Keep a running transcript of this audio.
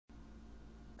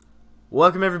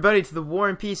Welcome everybody to the War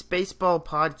and Peace Baseball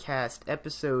Podcast,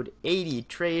 episode 80,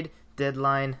 Trade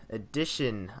Deadline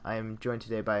Edition. I am joined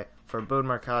today by Farbode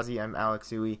Markazi. I'm Alex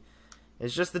Uwe.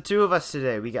 It's just the two of us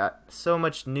today. We got so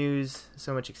much news,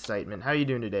 so much excitement. How are you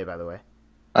doing today, by the way?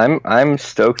 I'm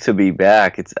stoked to be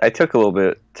back. I took a little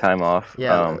bit of time off.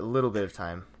 Yeah, a little bit of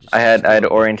time. I had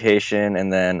orientation,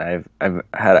 and then I've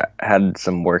had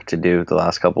some work to do the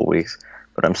last couple of weeks.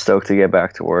 But I'm stoked to get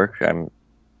back to work.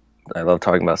 I love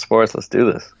talking about sports. Let's do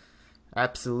this.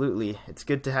 Absolutely. It's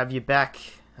good to have you back.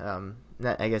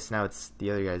 I guess now it's the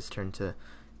other guys' turn to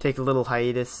take a little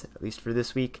hiatus, at least for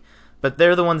this week. But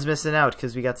they're the ones missing out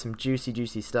because we got some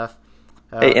juicy stuff.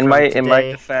 Hey, in my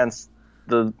defense,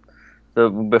 the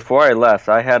before I left,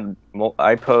 I had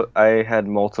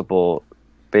multiple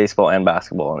baseball and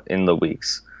basketball in the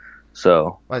weeks,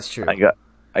 so that's true.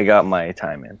 I got my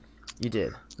time in. You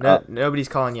did. Nobody's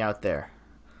calling you out there.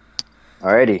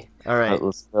 Alrighty. All right.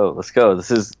 Let's go. This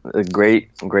is a great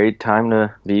time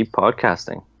to be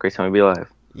podcasting. Great time to be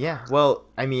alive. Yeah. Well,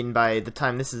 I mean, by the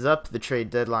time this is up, the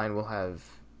trade deadline will have,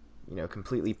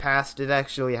 completely passed. It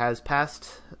actually has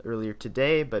passed earlier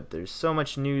today, but there's so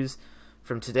much news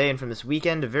from today and from this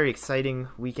weekend. A very exciting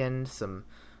weekend. Some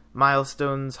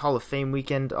milestones, Hall of Fame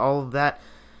weekend, all of that.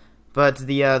 But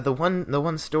the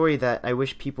one story that I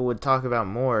wish people would talk about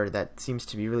more that seems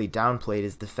to be really downplayed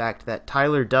is the fact that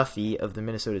Tyler Duffy of the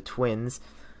Minnesota Twins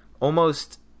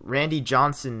almost Randy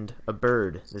Johnsoned a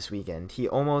bird this weekend. He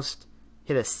almost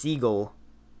hit a seagull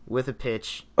with a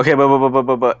pitch. Okay,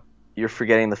 but you're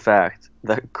forgetting the fact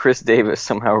that Chris Davis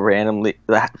somehow randomly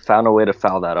found a way to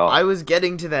foul that off. I was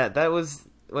getting to that. That was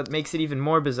what makes it even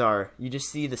more bizarre. You just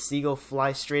see the seagull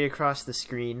fly straight across the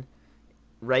screen,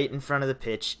 right in front of the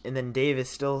pitch, and then Davis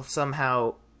still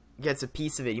somehow gets a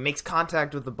piece of it. He makes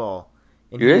contact with the ball.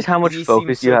 And you realize how much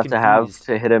focus you have to have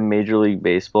to hit a Major League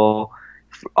Baseball,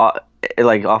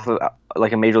 like off of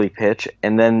like a Major League pitch,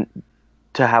 and then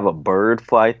to have a bird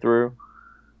fly through.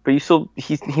 But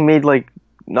he made like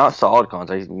not solid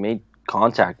contact. He made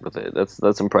contact with it.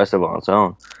 That's impressive on its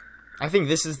own. I think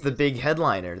this is the big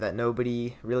headliner that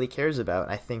nobody really cares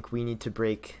about. I think we need to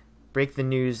break the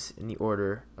news in the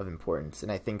order of importance,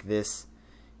 and I think this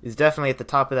is definitely at the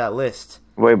top of that list.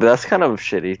 Wait, but that's kind of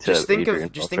shitty to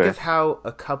just think of how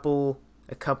a couple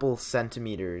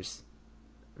centimeters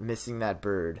missing that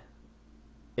bird,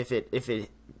 if it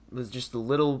was just a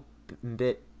little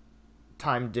bit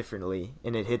timed differently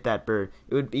and it hit that bird,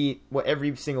 it would be what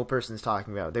every single person's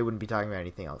talking about. They wouldn't be talking about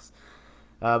anything else.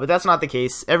 But that's not the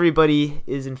case. Everybody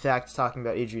is in fact talking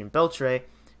about Adrian Beltre,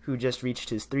 who just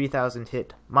reached his 3,000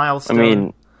 hit milestone. I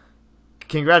mean,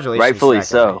 congratulations. Rightfully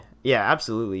so. Yeah,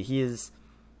 absolutely. He is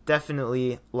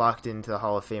definitely locked into the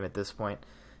Hall of Fame at this point.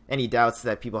 Any doubts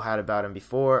that people had about him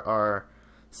before are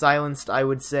silenced, I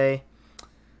would say.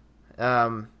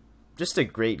 Just a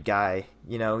great guy,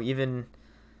 even...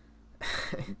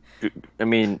 I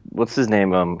mean, what's his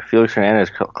name? Felix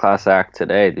Hernandez class act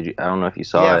today. I don't know if you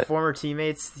saw it. Yeah, former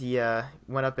teammates. He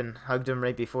went up and hugged him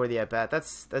right before the at-bat.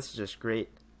 That's just great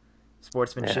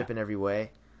sportsmanship in every way.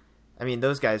 I mean,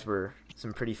 those guys were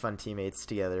some pretty fun teammates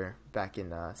together back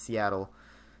in Seattle.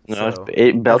 No,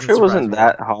 Beltre wasn't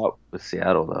that hot with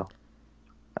Seattle, though.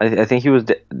 I think he was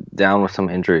down with some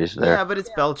injuries there. Yeah, but it's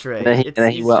Beltre. And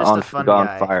then he went on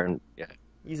fire. And, yeah.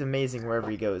 He's amazing wherever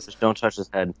he goes. Just don't touch his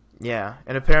head. Yeah,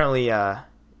 and apparently,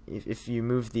 if you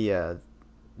move the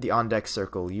on-deck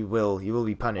circle, you will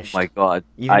be punished. Oh my God!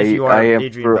 Even if you are I am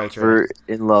Adrian Beltre.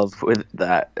 In love with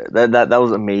that. That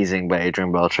was amazing by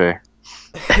Adrian Beltre.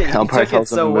 He took it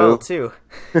so well too.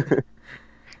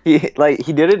 He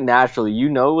did it naturally.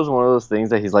 It was one of those things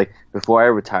that he's like, before I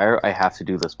retire, I have to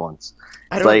do this once.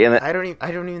 I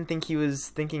don't even think he was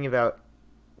thinking about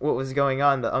what was going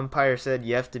on. The umpire said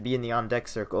you have to be in the on-deck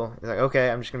circle. He's like, okay,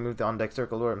 I'm just gonna move the on-deck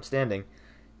circle to where I'm standing.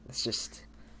 It's just,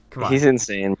 come on. He's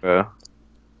insane, bro.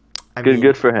 I mean,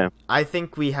 good for him. I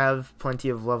think we have plenty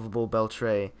of lovable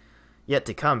Beltre yet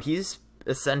to come. He's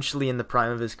essentially in the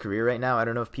prime of his career right now. I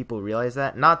don't know if people realize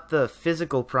that. Not the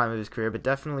physical prime of his career, but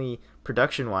definitely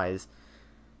production-wise.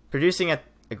 Producing at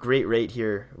a great rate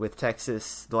here with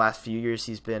Texas. The last few years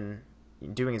he's been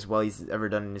doing as well as he's ever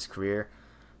done in his career.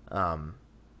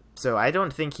 So I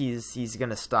don't think he's going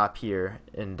to stop here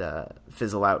and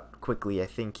fizzle out quickly. I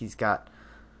think he's got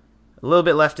a little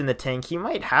bit left in the tank. He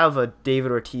might have a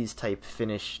David Ortiz type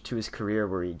finish to his career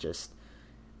where he just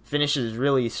finishes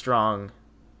really strong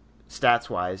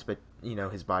stats-wise, but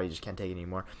his body just can't take it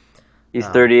anymore. He's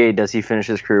 38. Does he finish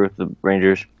his career with the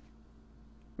Rangers?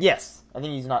 Yes. I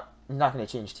think he's not going to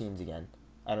change teams again.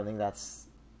 I don't think that's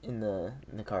in the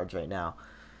cards right now.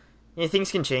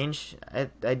 Things can change.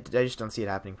 I just don't see it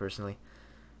happening personally.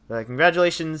 But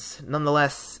congratulations,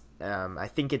 nonetheless. I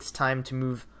think it's time to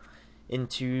move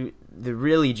into the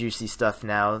really juicy stuff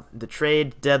now. The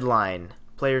trade deadline.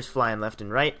 Players flying left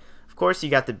and right. Of course, you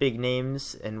got the big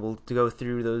names, and we'll go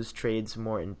through those trades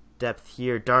more in depth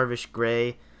here. Darvish,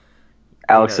 Gray,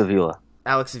 Alex Avila,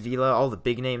 all the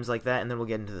big names like that, and then we'll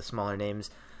get into the smaller names.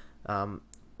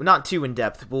 Not too in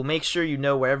depth. We'll make sure you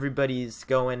know where everybody's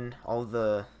going, all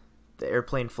the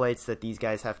airplane flights that these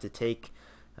guys have to take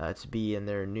to be in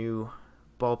their new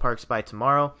ballparks by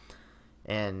tomorrow.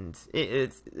 And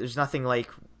there's nothing like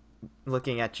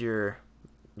looking at your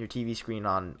TV screen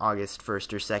on August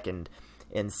 1st or 2nd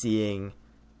and seeing.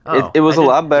 It was a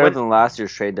lot better than last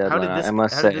year's trade deadline.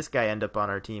 How did this guy end up on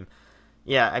our team?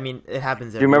 Yeah, I mean, it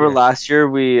happens. Do you remember last year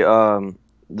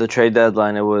the trade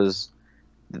deadline? It was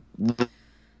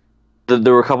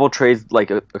there were a couple trades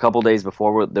like a couple days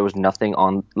before where there was nothing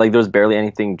on, like there was barely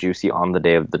anything juicy on the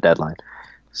day of the deadline.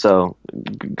 So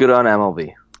good on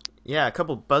MLB. Yeah, a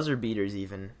couple buzzer beaters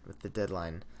even with the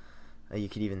deadline, you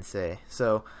could even say.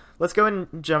 So let's go ahead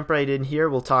and jump right in here.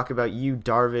 We'll talk about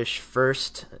Darvish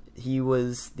first. He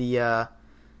was the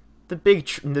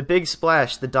big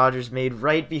splash the Dodgers made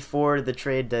right before the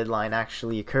trade deadline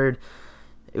actually occurred.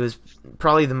 It was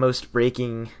probably the most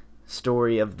breaking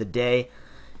story of the day,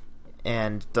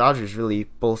 and Dodgers really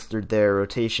bolstered their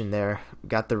rotation there.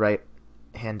 Got the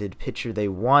right-handed pitcher they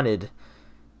wanted.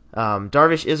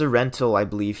 Darvish is a rental. I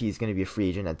believe he's going to be a free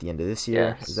agent at the end of this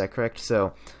year. Yes. Is that correct?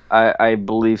 So, I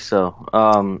believe so.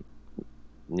 I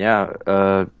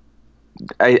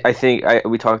think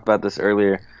we talked about this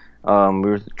earlier. We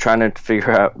were trying to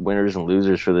figure out winners and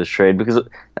losers for this trade because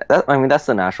that's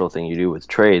the natural thing you do with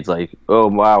trades. Like, oh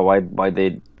wow, why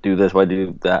they do this? Why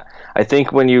do that? I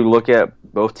think when you look at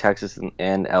both Texas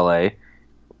and LA,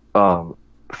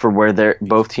 for where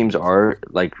both teams are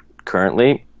like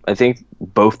currently, I think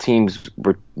both teams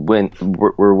were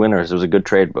winners. It was a good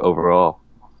trade overall.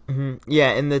 Mm-hmm. Yeah,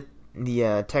 and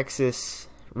the Texas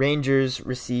Rangers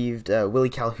received Willie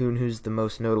Calhoun, who's the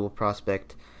most notable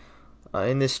prospect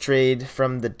in this trade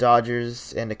from the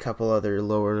Dodgers, and a couple other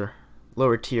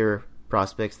lower tier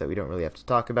prospects that we don't really have to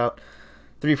talk about.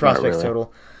 3 prospects really.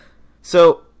 Total.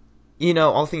 So,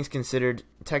 all things considered,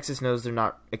 Texas knows they're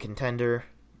not a contender.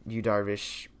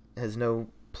 Darvish has no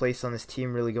place on this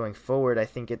team really going forward. I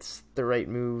think it's the right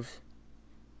move.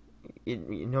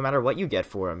 No matter what you get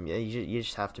for him, you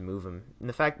just have to move him. And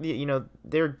the fact that,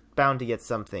 they're bound to get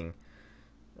something,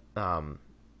 some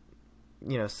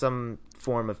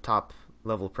form of top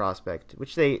level prospect,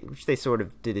 which they sort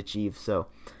of did achieve. So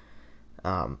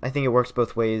I think it works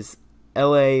both ways.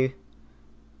 LA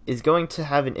is going to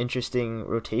have an interesting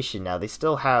rotation now. They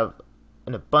still have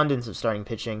an abundance of starting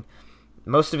pitching,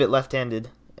 most of it left-handed,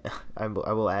 I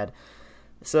will add.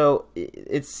 So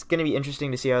it's going to be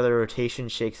interesting to see how their rotation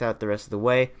shakes out the rest of the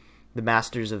way. The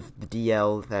masters of the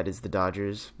DL, that is the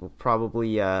Dodgers, will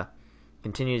probably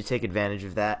continue to take advantage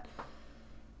of that.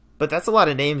 But that's a lot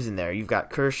of names in there. You've got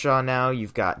Kershaw now,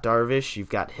 you've got Darvish, you've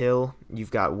got Hill,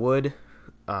 you've got Wood,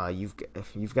 you've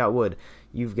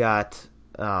got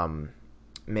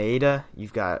Maeda,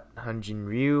 you've got Hyun-Jin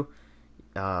Ryu.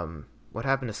 What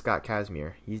happened to Scott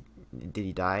Kazmir? Did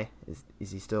he die?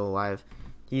 Is he still alive?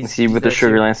 Is he with the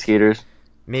Sugarland Skaters?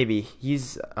 Maybe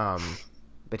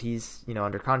but he's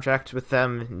under contract with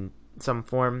them in some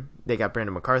form. They got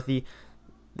Brandon McCarthy.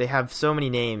 They have so many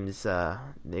names. They're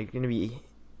going to be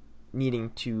needing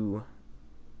to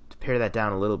pare that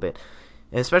down a little bit,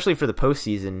 and especially for the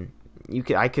postseason.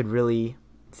 I could really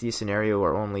see a scenario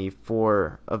where only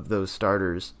 4 of those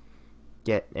starters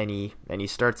get any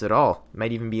starts at all. It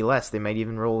might even be less. They might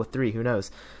even roll with 3. Who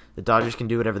knows? The Dodgers can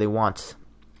do whatever they want,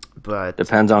 but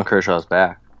depends on Kershaw's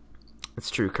back. It's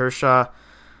true. Kershaw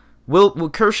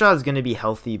is going to be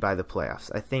healthy by the playoffs.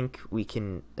 I think we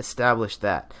can establish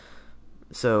that.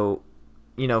 So,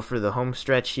 for the home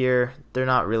stretch here, they're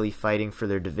not really fighting for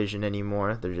their division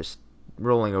anymore. They're just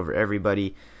rolling over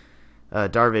everybody.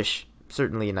 Darvish,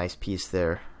 certainly a nice piece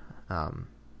there.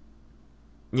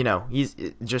 He's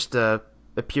just a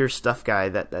pure stuff guy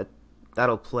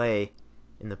that'll play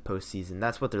in the postseason.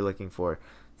 That's what they're looking for.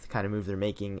 It's the kind of move they're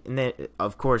making. And then,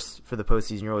 of course, for the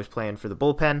postseason, you're always playing for the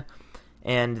bullpen.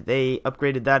 And they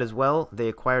upgraded that as well. They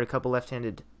acquired a couple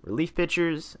left-handed relief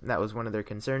pitchers. That was one of their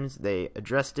concerns. They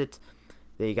addressed it.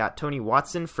 They got Tony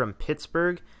Watson from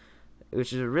Pittsburgh,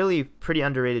 which is a really pretty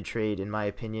underrated trade, in my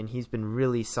opinion. He's been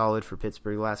really solid for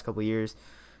Pittsburgh the last couple of years.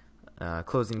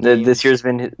 Closing games. This year's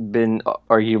been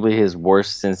arguably his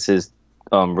worst since his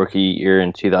rookie year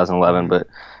in 2011, but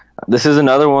this is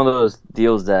another one of those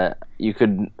deals that you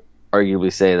could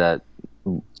arguably say that,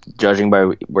 judging by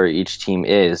where each team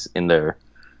is in their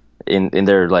in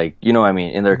their like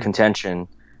in their contention.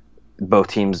 Both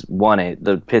teams won it.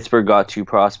 The Pittsburgh got 2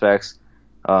 prospects.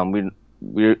 I haven't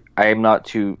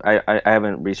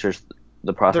researched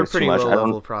the prospects too much. They're pretty low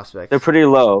level prospects. They're pretty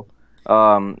low.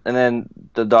 And then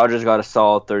the Dodgers got a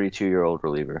solid 32-year-old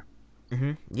reliever.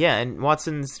 Mm-hmm. Yeah, and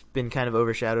Watson's been kind of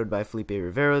overshadowed by Felipe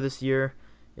Rivero this year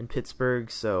in Pittsburgh,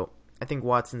 so I think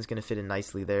Watson's going to fit in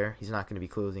nicely there. He's not going to be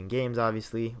closing games,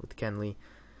 obviously, with Kenley.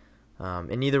 And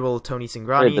neither will Tony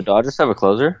Cingrani. Wait, the Dodgers have a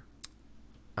closer?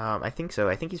 I think so.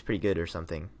 I think he's pretty good or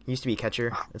something. He used to be a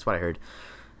catcher. That's what I heard.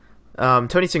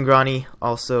 Tony Cingrani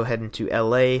also heading to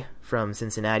L.A. from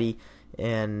Cincinnati,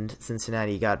 and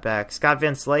Cincinnati got back Scott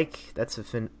Van Slyke. That's a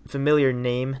familiar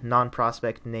name,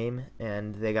 non-prospect name,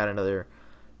 and they got another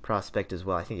prospect as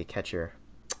well. I think a catcher.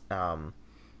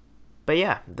 But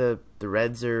yeah, the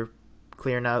Reds are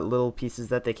clearing out little pieces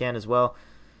that they can as well.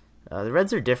 The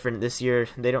Reds are different this year.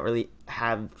 They don't really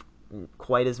have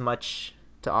quite as much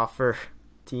to offer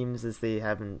teams as they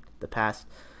have in the past.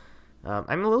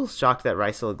 I'm a little shocked that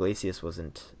Raisel Iglesias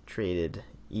wasn't traded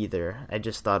either. I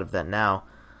just thought of that now.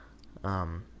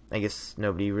 I guess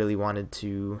nobody really wanted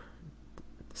to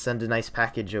send a nice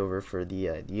package over for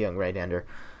the young right-hander.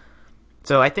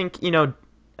 So I think,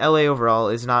 LA overall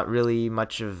is not really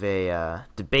much of a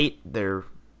debate. They're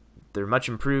much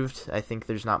improved. I think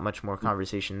there's not much more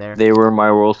conversation there. They were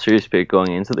my World Series pick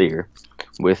going into the year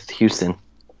with Houston.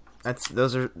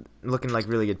 Those are looking like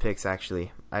really good picks,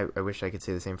 actually. I wish I could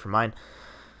say the same for mine.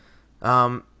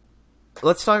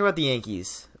 Let's talk about the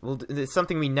Yankees. Well, it's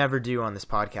something we never do on this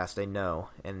podcast, I know,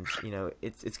 and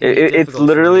it's gonna be it's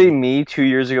literally me 2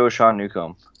 years ago with Sean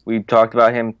Newcomb. We talked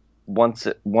about him once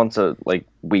a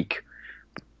week,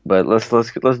 but let's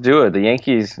do it. The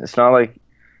Yankees. It's not like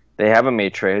they haven't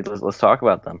made trades. Let's talk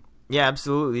about them. Yeah,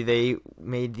 absolutely. They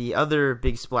made the other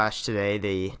big splash today.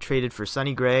 They traded for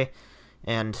Sonny Gray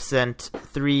and sent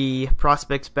 3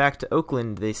 prospects back to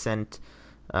Oakland. They sent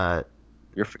You're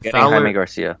forgetting Fowler. Jaime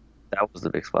Garcia. That was the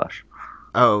big splash.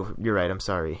 Oh, you're right. I'm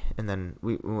sorry. And then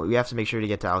we have to make sure to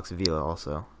get to Alex Avila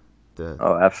also.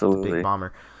 Absolutely. The big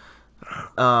bomber.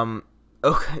 I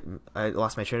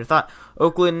lost my train of thought.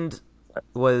 Oakland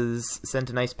was sent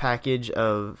a nice package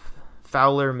of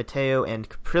Fowler, Mateo, and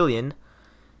Caprillion.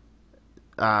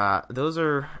 Those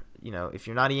are, if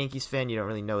you're not a Yankees fan, you don't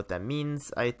really know what that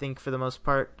means, I think, for the most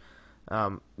part.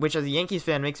 Which, as a Yankees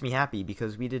fan, makes me happy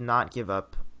because we did not give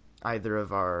up either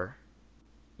of our,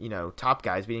 top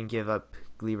guys. We didn't give up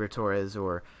Gleyber Torres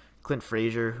or Clint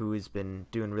Frazier, who has been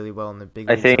doing really well in the big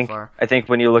league so far. I think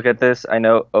when you look at this, I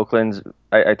know Oakland's.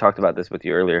 I talked about this with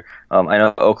you earlier. I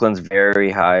know Oakland's very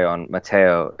high on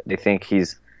Mateo. They think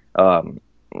he's,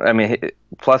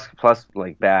 plus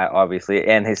like that obviously,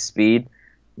 and his speed.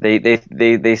 They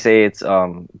say it's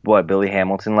Billy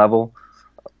Hamilton level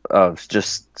of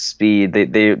just speed.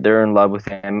 They're in love with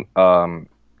him.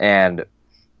 And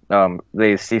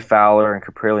they see Fowler and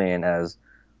Caprillion as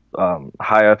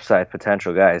high upside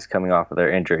potential guys coming off of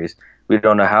their injuries. We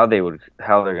don't know how they're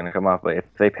going to come off, but if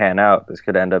they pan out, this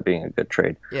could end up being a good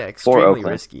trade. Yeah, extremely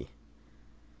risky.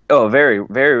 Oh, very,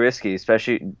 very risky,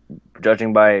 especially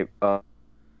judging by how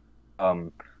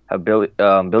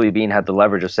Billy Beane had the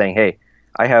leverage of saying, "Hey,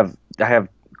 I have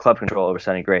club control over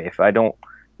Sonny Gray. If I don't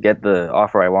get the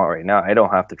offer I want right now, I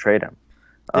don't have to trade him."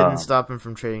 Didn't stop him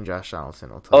from trading Josh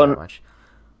Donaldson. I'll tell you that much.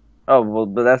 Oh well,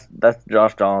 but that's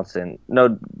Josh Donaldson.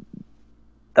 No,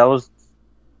 that was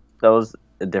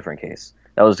a different case.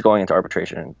 That was going into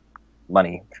arbitration and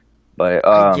money. But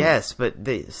I guess, but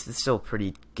it's still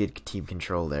pretty good team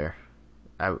control there.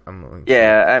 I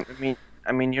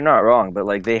mean, you're not wrong, but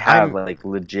like they have like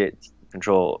legit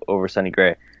control over Sonny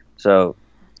Gray. So,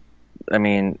 I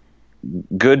mean,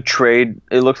 good trade.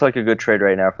 It looks like a good trade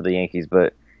right now for the Yankees.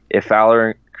 But if Fowler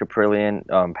and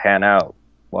Caprillion pan out,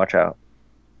 watch out.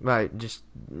 Right, just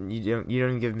you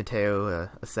don't give Mateo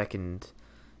a second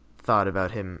thought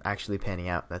about him actually panning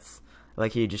out. That's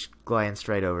like you just glanced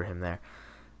right over him there.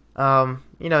 As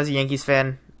a Yankees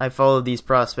fan, I followed these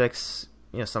prospects,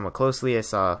 somewhat closely. I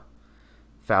saw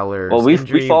Fowler's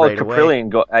injury. We followed right Caprillion away.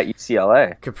 Go at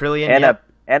UCLA. Caprillion,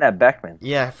 and at Beckman.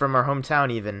 Yeah, from our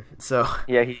hometown even. So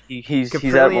yeah, he's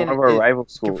at one of our rival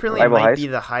schools. Caprillion might be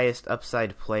the highest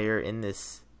upside player in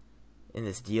this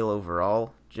deal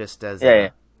overall, just as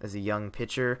a young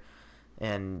pitcher,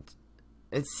 and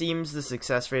it seems the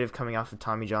success rate of coming off of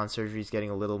Tommy John surgery is getting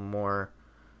a little more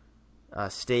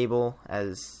stable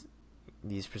as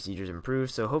these procedures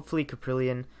improve. So hopefully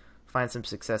Caprillion finds some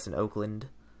success in Oakland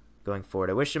going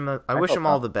forward. I wish him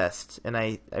all the best, and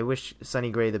I wish Sonny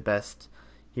Gray the best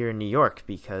here in New York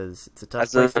because it's a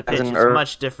tough place to pitch. It's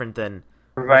much different than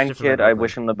Irvine kid. I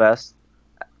wish him the best.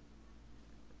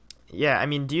 Yeah, I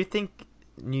mean, do you think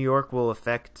New York will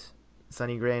affect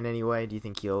Sonny Gray in any way? Do you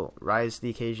think he'll rise to the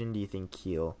occasion? Do you think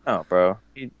he'll... Oh, bro.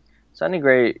 Sonny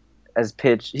Gray has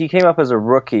pitched. He came up as a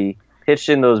rookie, pitched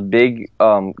in those big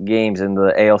games in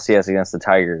the ALCS against the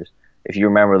Tigers. If you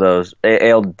remember those,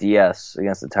 ALDS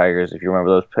against the Tigers, if you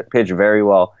remember those, pitched very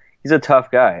well. He's a tough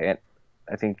guy, and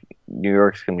I think New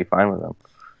York's going to be fine with him.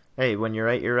 Hey, when you're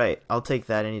right, you're right. I'll take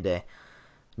that any day.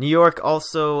 New York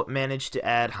also managed to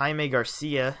add Jaime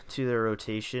Garcia to their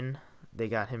rotation. They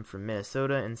got him from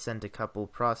Minnesota and sent a couple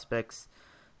prospects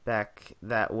back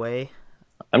that way.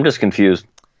 I'm just confused.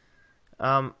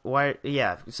 Why?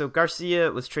 Yeah, so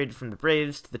Garcia was traded from the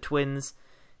Braves to the Twins,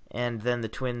 and then the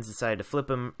Twins decided to flip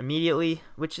him immediately,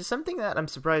 which is something that I'm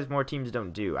surprised more teams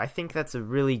don't do. I think that's a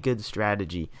really good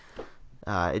strategy.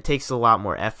 It takes a lot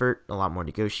more effort, a lot more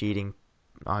negotiating,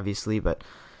 obviously, but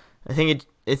I think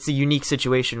it's a unique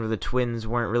situation where the Twins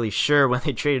weren't really sure when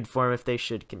they traded for him if they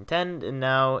should contend, and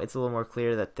now it's a little more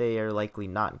clear that they are likely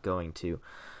not going to.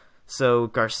 So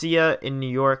Garcia in New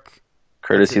York,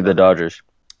 courtesy of the Dodgers.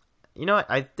 You know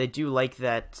what? I do like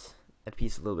that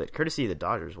piece a little bit. Courtesy of the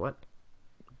Dodgers. What?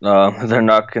 They're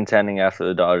not contending after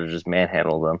the Dodgers just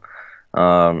manhandled them.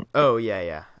 Oh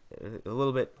yeah. A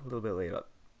little bit late up.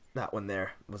 That one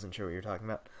there. Wasn't sure what you're talking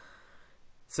about.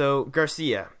 So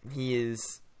Garcia, he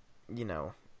is,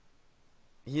 when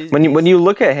you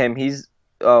look at him, he's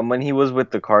when he was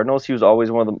with the Cardinals, he was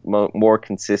always one of the more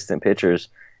consistent pitchers.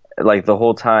 Like the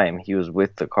whole time he was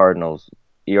with the Cardinals,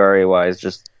 ERA wise,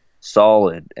 just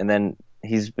solid. And then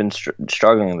he's been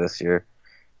struggling this year.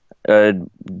 Do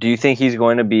you think he's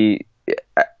going to be?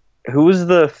 Who's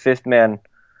the fifth man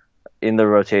in the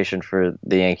rotation for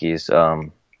the Yankees?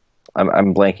 I'm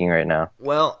blanking right now.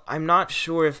 Well, I'm not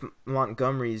sure if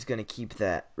Montgomery is going to keep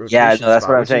that rotation. Yeah, no, that's spot,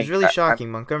 what I'm which saying. Is really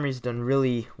shocking. Montgomery's done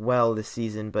really well this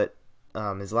season, but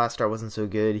his last start wasn't so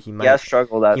good. He might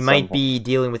struggled. He might be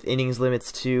dealing with innings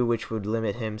limits too, which would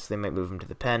limit him. So they might move him to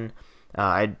the pen.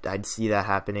 I'd see that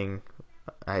happening.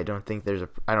 I don't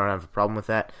have a problem with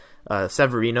that.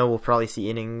 Severino will probably see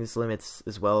innings limits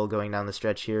as well going down the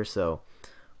stretch here, so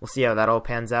we'll see how that all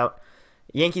pans out.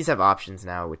 Yankees have options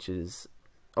now, which is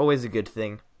always a good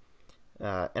thing.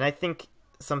 And I think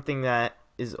something that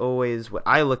is always what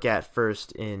I look at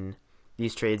first in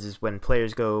these trades is when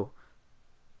players go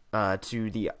to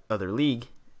the other league,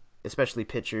 especially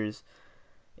pitchers,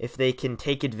 if they can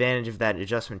take advantage of that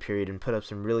adjustment period and put up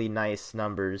some really nice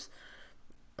numbers,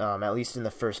 at least in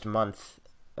the first month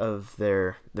of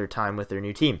their time with their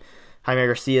new team. Jaime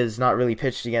Garcia has not really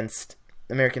pitched against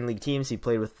American League teams. He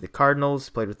played with the Cardinals,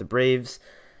 played with the Braves,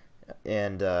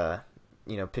 and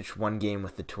pitched one game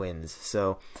with the Twins.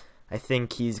 So I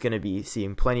think he's going to be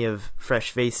seeing plenty of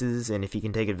fresh faces, and if he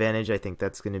can take advantage, I think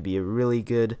that's going to be a really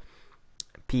good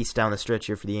piece down the stretch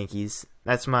here for the Yankees.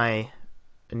 That's my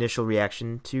initial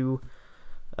reaction to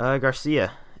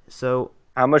Garcia. So,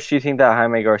 how much do you think that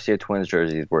Jaime Garcia Twins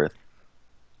jersey is worth?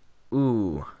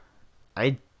 Ooh,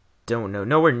 I don't know.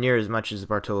 Nowhere near as much as the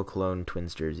Bartolo Colon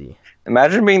Twins jersey.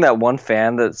 Imagine being that one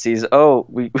fan that sees,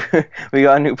 we we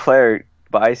got a new player,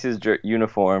 buys his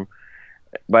uniform,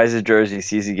 buys his jersey,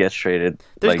 sees he gets traded.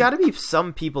 There's got to be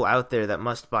some people out there that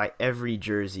must buy every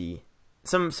jersey.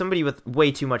 Somebody with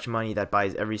way too much money that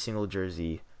buys every single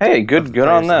jersey. Hey, good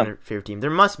on them. Their favorite team. There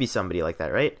must be somebody like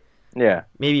that, right? Yeah.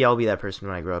 Maybe I'll be that person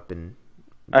when I grow up and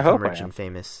I hope rich I am. and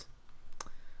famous.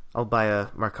 I'll buy a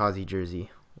Markazi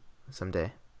jersey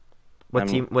someday. What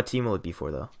team will it be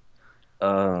for though?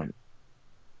 The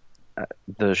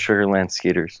Sugarland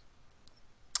Skeeters.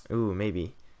 Ooh,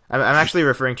 maybe. I'm actually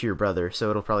referring to your brother, so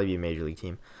it'll probably be a major league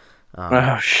team.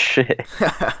 Oh shit.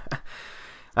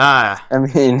 I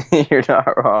mean, you're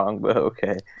not wrong, but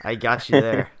okay. I got you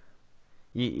there.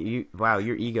 You wow,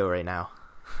 your ego right now.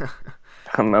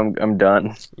 I'm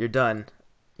done. You're done.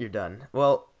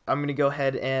 Well, I'm gonna go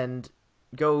ahead and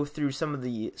go through some of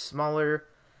the smaller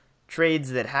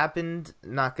trades that happened.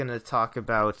 Not gonna talk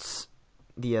about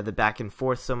the back and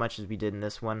forth so much as we did in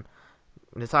this one.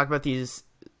 I'm gonna talk about these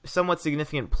somewhat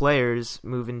significant players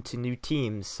moving to new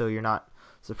teams, so you're not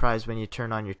surprised when you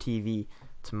turn on your TV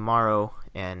tomorrow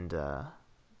and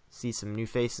see some new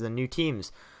faces and new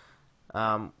teams.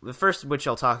 The first of which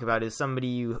I'll talk about is somebody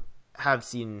you have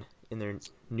seen in their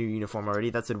new uniform already.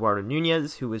 That's Eduardo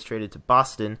Nunez, who was traded to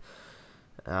Boston.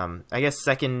 I guess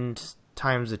second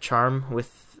time's a charm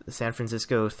with San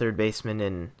Francisco third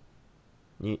baseman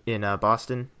in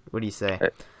Boston. What do you say?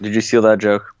 Did you steal that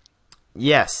joke?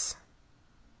 Yes.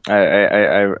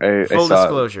 I Full saw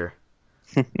disclosure.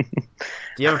 Do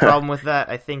you have a problem with that?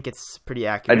 I think it's pretty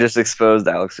I accurate. just exposed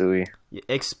Alex Uwe.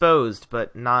 Exposed,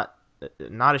 but not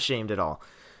ashamed at all.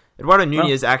 Eduardo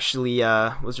Nunez actually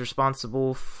was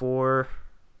responsible for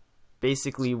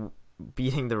basically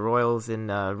beating the Royals in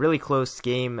a really close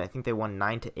game. I think they won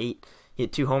 9-8. He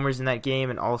hit 2 homers in that game,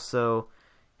 and also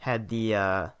had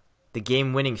the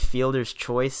game-winning fielder's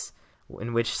choice,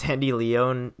 in which Sandy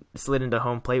Leon slid into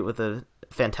home plate with a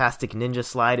fantastic ninja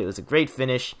slide. It was a great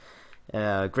finish,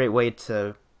 a great way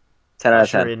to 10 out of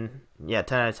 10. Yeah,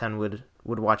 10 out of 10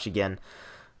 would watch again.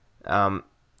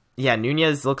 Yeah,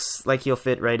 Nunez looks like he'll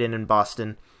fit right in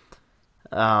Boston.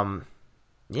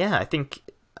 Yeah, I think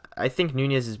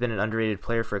Nunez has been an underrated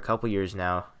player for a couple years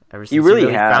now. Ever since he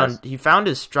really has. He found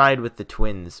his stride with the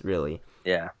Twins, really.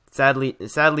 Yeah. Sadly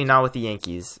not with the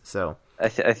Yankees. So I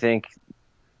think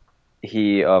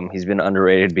he's been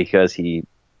underrated because he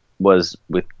was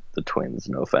with the Twins.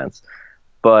 No offense,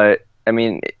 but I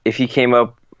mean, if he came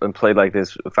up and played like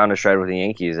this, found a stride with the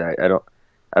Yankees, you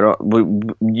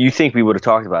think we would have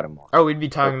talked about him more? Oh, we'd be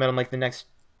talking about him like the next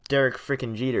Derek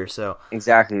frickin' Jeter. So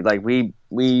exactly, like we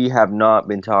have not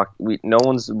been no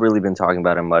one's really been talking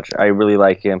about him much. I really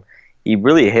like him. He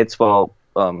really hits well.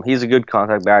 He's a good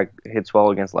contact back. Hits well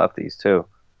against lefties too.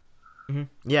 Mm-hmm.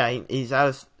 Yeah, he's out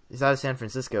of San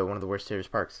Francisco, one of the worst hitters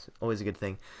parks. Always a good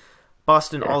thing.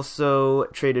 Boston also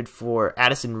traded for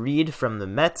Addison Reed from the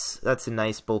Mets. That's a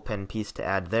nice bullpen piece to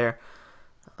add there.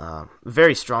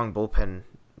 Very strong bullpen.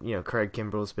 You know, Craig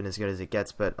Kimbrell's been as good as it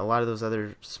gets, but a lot of those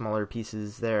other smaller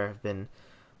pieces there have been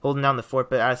holding down the fort.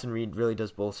 But Addison Reed really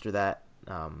does bolster that.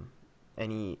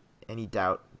 Any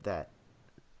doubt that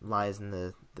lies in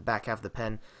the back half of the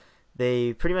pen,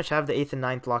 they pretty much have the 8th and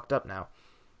 9th locked up now.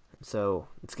 So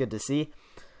it's good to see.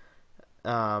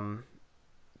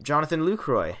 Jonathan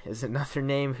Lucroy is another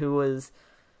name who was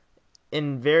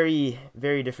in very,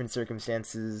 very different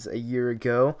circumstances a year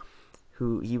ago.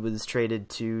 He was traded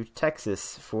to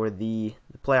Texas for the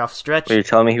playoff stretch. Wait, you're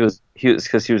telling me he was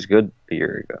because he was good a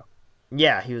year ago?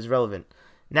 Yeah, he was relevant.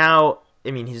 Now,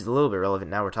 I mean, he's a little bit relevant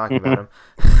now we're talking about him.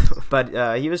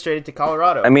 But he was traded to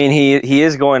Colorado. I mean, he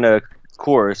is going to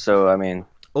Coors, so I mean,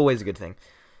 always a good thing.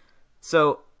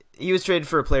 So he was traded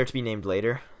for a player to be named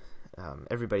later.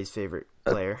 Everybody's favorite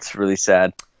player. It's really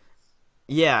sad.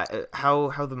 Yeah,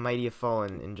 how the mighty have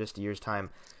fallen in just a year's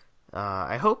time.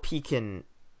 I hope he can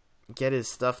get his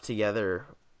stuff together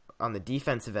on the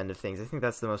defensive end of things. I think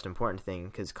that's the most important thing,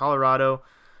 because Colorado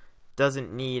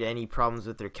doesn't need any problems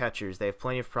with their catchers. They have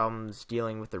plenty of problems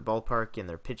dealing with their ballpark and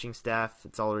their pitching staff.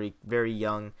 It's already very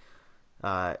young.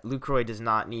 Lucroy does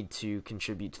not need to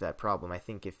contribute to that problem. I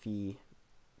think if he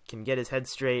can get his head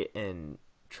straight and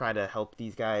try to help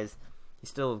these guys, he's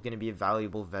still going to be a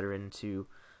valuable veteran to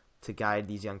guide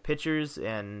these young pitchers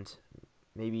and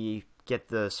maybe get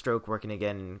the stroke working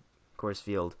again in Coors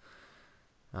Field.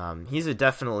 He's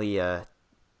definitely a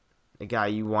guy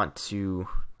you want to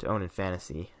own in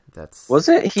fantasy.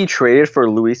 Wasn't he traded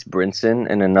for Luis Brinson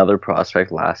and another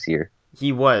prospect last year?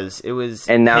 He was. It was,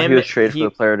 and now he was traded for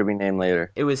a player to be named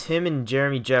later. It was him and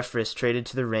Jeremy Jeffress traded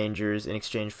to the Rangers in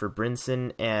exchange for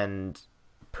Brinson and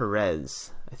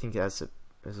Perez. I think that's a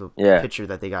pitcher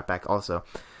that they got back also.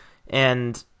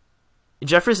 And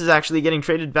Jeffress is actually getting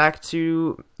traded back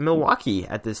to Milwaukee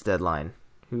at this deadline.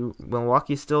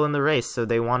 Milwaukee's still in the race, so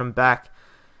they want him back.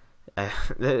 It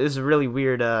was a really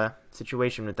weird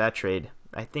situation with that trade.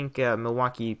 I think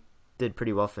Milwaukee did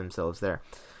pretty well for themselves there.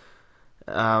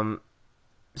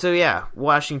 So yeah,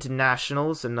 Washington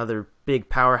Nationals, another big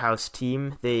powerhouse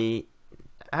team. They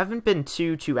haven't been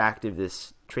too active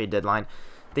this trade deadline.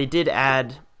 They did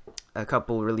add a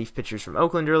couple relief pitchers from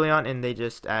Oakland early on, and they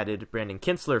just added Brandon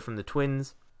Kintzler from the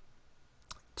Twins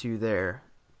to their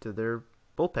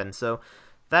bullpen. So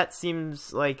that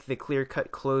seems like the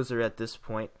clear-cut closer at this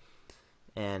point.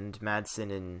 And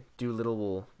Madsen and Doolittle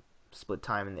will split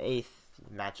time in the 8th,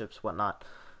 matchups, whatnot.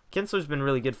 Kintzler's been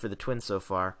really good for the Twins so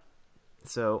far.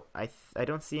 So I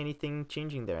don't see anything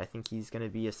changing there. I think he's going to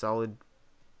be a solid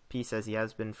piece as he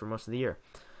has been for most of the year.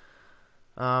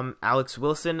 Alex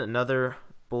Wilson, another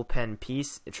bullpen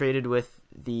piece, traded with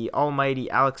the almighty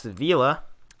Alex Avila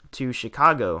to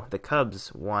Chicago. The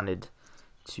Cubs wanted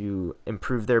to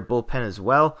improve their bullpen as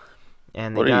well,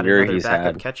 and they got another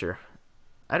backup catcher.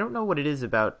 I don't know what it is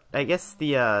about. I guess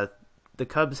the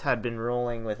Cubs had been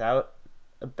rolling without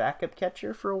a backup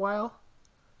catcher for a while.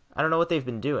 I don't know what they've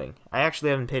been doing. I actually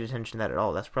haven't paid attention to that at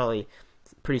all. That's probably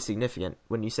pretty significant,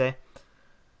 wouldn't you say?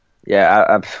 Yeah,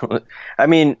 absolutely. I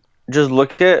mean, just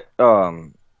look at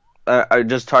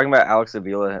just talking about Alex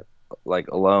Avila like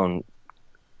alone,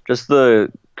 just the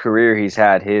career he's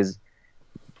had. His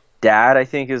dad, I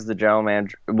think, is the general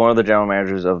manager, one of the general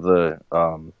managers of the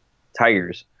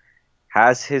Tigers.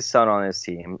 Has his son on his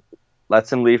team,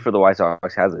 lets him leave for the White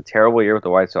Sox, has a terrible year with the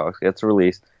White Sox, gets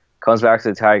released, comes back to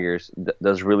the Tigers,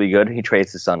 does really good. He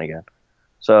trades his son again.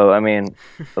 So I mean,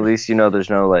 at least there's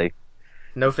no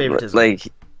no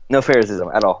favoritism, no favoritism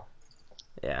at all.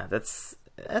 Yeah, that's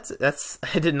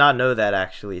I did not know that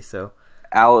actually. So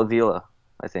Al Avila,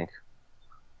 I think.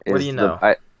 What do you know?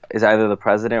 Is either the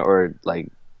president or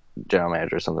general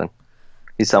manager or something.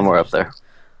 He's somewhere up there.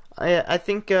 I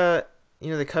think the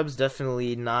Cubs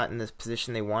definitely not in this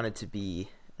position they wanted to be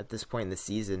at this point in the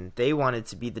season. They wanted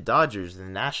to be the Dodgers and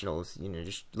the Nationals.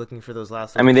 Just looking for those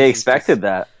last. I mean, they expected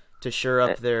that to shore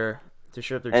up their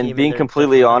team. And being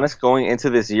completely honest, going into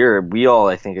this year, we all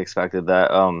I think expected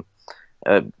that.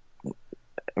 I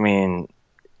mean,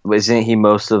 wasn't he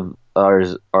most of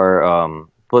our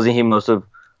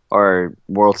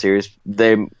World Series?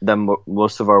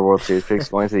 Most of our World Series picks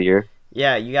going into the year.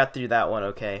 Yeah, you got through that one.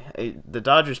 Okay, the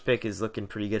Dodgers pick is looking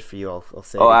pretty good for you. I'll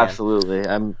say. Oh, absolutely.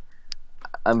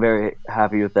 I'm very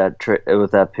happy with that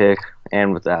with that pick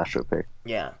and with the Astro pick.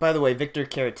 Yeah. By the way, Victor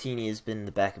Caratini has been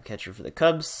the backup catcher for the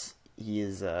Cubs. He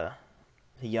is a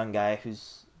young guy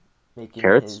who's making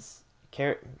his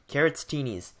carrots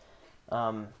teenies.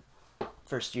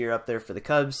 First year up there for the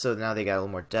Cubs, so now they got a little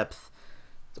more depth.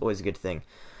 It's always a good thing.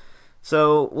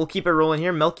 So we'll keep it rolling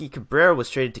here. Melky Cabrera was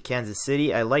traded to Kansas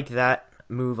City. I like that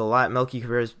move a lot. Melky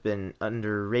Cabrera's been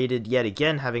underrated yet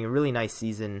again, having a really nice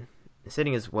season. He's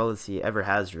hitting as well as he ever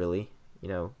has, really. He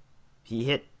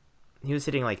was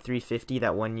hitting like 350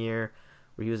 that one year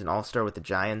where he was an all-star with the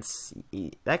Giants.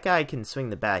 That guy can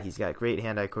swing the bat. He's got great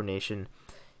hand-eye coordination.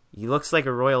 He looks like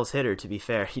a Royals hitter, to be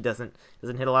fair. He doesn't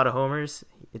hit a lot of homers.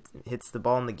 It hits the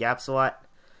ball in the gaps a lot.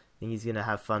 I think he's going to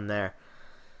have fun there.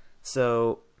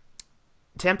 So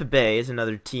Tampa Bay is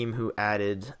another team who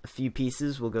added a few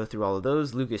pieces. We'll go through all of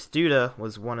those. Lucas Duda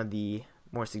was one of the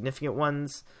more significant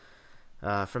ones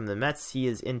from the Mets. He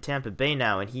is in Tampa Bay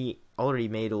now, and he already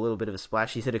made a little bit of a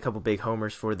splash. He's hit a couple big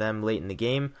homers for them late in the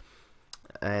game.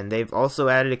 And they've also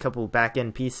added a couple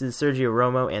back-end pieces, Sergio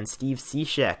Romo and Steve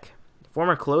Cishek.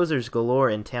 Former closers galore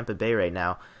in Tampa Bay right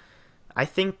now. I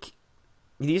think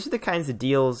these are the kinds of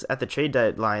deals at the trade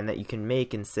deadline that you can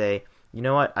make and say, you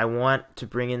know what, I want to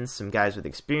bring in some guys with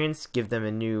experience, give them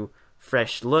a new,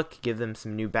 fresh look, give them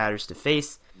some new batters to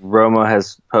face. Romo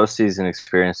has postseason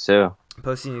experience too.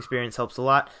 Postseason experience helps a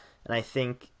lot, and I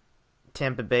think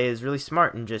Tampa Bay is really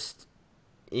smart and just,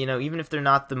 even if they're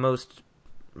not the most,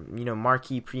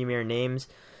 marquee premier names,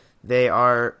 they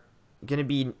are going to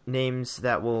be names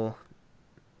that will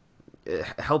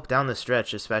help down the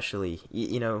stretch, especially.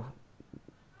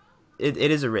 It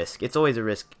is a risk. It's always a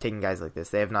risk taking guys like this.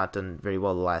 They have not done very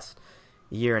well the last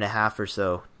year and a half or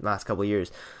so, last couple of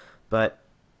years. But,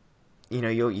 you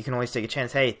can always take a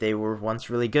chance. Hey, they were once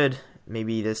really good.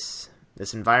 Maybe this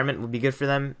environment would be good for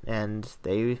them, and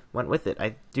they went with it.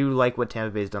 I do like what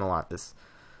Tampa Bay's done a lot this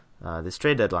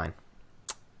trade deadline.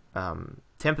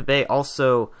 Tampa Bay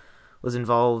also was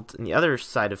involved in the other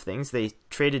side of things. They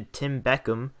traded Tim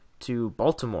Beckham to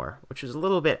Baltimore, which was a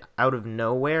little bit out of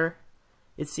nowhere,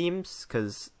 it seems,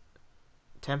 because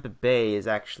Tampa Bay is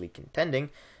actually contending.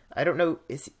 I don't know,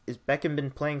 is Beckham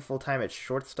been playing full-time at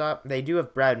shortstop? They do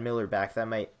have Brad Miller back. That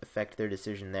might affect their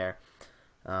decision there.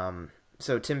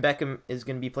 So Tim Beckham is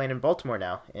going to be playing in Baltimore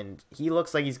now, and he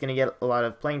looks like he's going to get a lot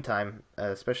of playing time,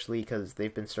 especially because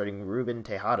they've been starting Ruben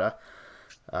Tejada.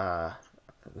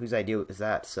 Whose idea is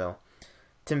that? So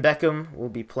Tim Beckham will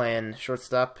be playing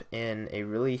shortstop in a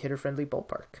really hitter-friendly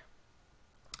ballpark.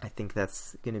 I think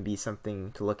that's going to be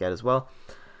something to look at as well.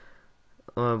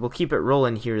 We'll keep it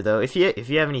rolling here, though. If you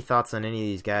have any thoughts on any of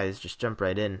these guys, just jump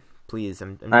right in, please.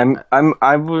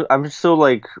 I'm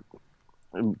still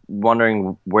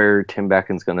wondering where Tim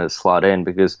Beckham's going to slot in,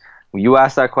 because you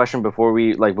asked that question before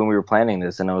when we were planning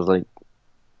this, and I was like,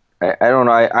 I don't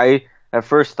know. I at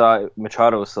first thought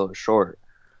Machado was still short,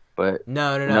 but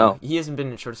no. He hasn't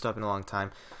been at shortstop in a long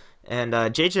time. And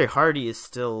J.J. Hardy is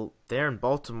still there in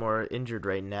Baltimore, injured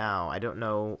right now. I don't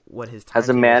know what his time has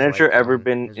a manager ever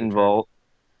been involved.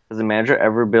 Has a manager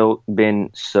ever been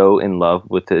so in love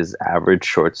with his average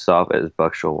shortstop as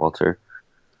Buck Showalter?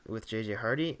 With J.J.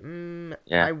 Hardy?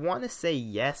 Yeah. I want to say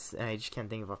yes, and I just can't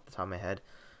think of off the top of my head.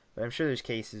 But I'm sure there's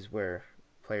cases where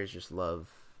players just love,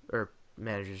 or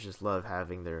managers just love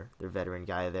having their veteran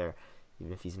guy there,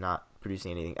 even if he's not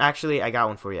producing anything. Actually, I got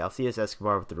one for you. Alcides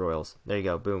Escobar with the Royals. There you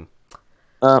go. Boom.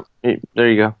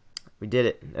 There you go. We did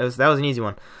it. That was an easy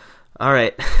one. All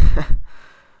right.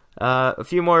 A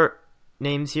few more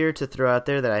names here to throw out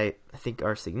there that I think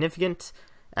are significant.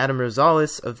 Adam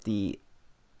Rosales of the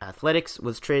Athletics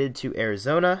was traded to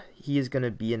Arizona. He is going to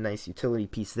be a nice utility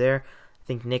piece there. I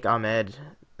think Nick Ahmed,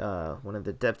 one of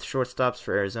the depth shortstops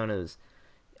for Arizona, is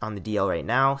on the DL right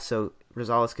now, so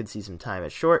Rosales could see some time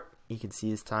at short. You can see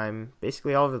his time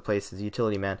basically all over the place as a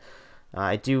utility man.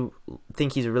 I do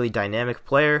think he's a really dynamic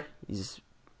player.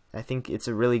 I think it's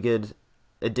a really good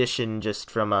addition just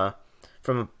from a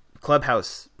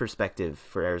clubhouse perspective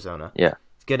for Arizona. Yeah.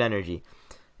 It's good energy.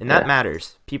 And that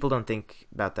matters. People don't think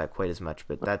about that quite as much,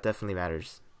 but that definitely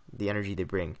matters. The energy they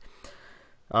bring.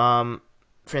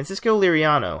 Francisco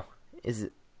Liriano is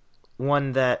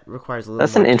one that requires a little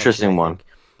That's more an interesting attention, I one.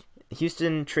 think.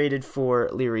 Houston traded for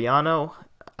Liriano,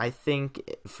 I think,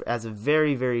 as a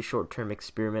very, very short-term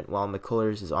experiment while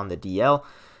McCullers is on the DL.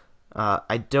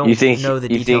 I don't know the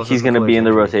details. You think he's going to be in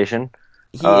the rotation?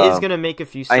 He is going to make a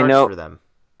few starts for them.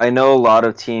 I know a lot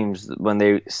of teams, when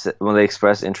they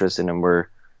express interest in him, were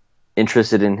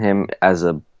interested in him as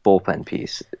a bullpen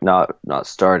piece, not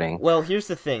starting. Well, here's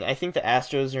the thing. I think the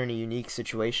Astros are in a unique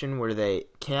situation where they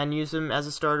can use him as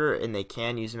a starter and they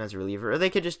can use him as a reliever, or they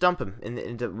could just dump him and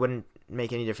it wouldn't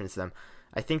make any difference to them.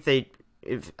 I think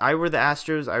if I were the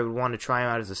Astros, I would want to try him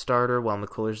out as a starter while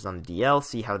McCullers is on the DL,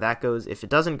 see how that goes. If it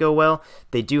doesn't go well,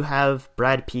 they do have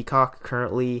Brad Peacock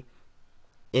currently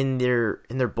in their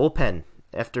bullpen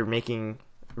after making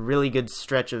a really good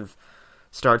stretch of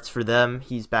starts for them.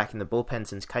 He's back in the bullpen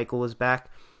since Keuchel was back.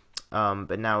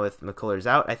 But now with McCullers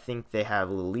out, I think they have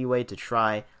a little leeway to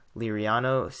try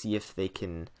Liriano, see if they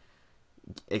can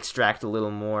extract a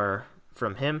little more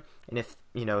from him. And if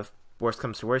worst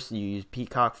comes to worst, you use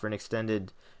Peacock for an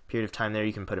extended period of time there,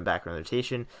 you can put him back on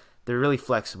rotation. They're really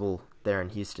flexible there in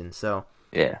Houston. So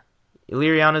yeah,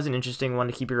 Liriano is an interesting one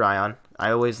to keep your eye on.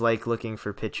 I always like looking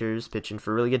for pitchers pitching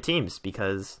for really good teams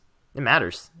because it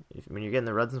matters. When you're getting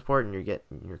the run support and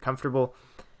you're comfortable,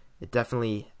 it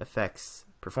definitely affects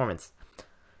performance.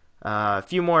 A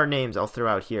few more names I'll throw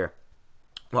out here.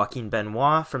 Joaquin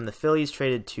Benoit from the Phillies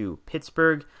traded to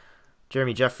Pittsburgh.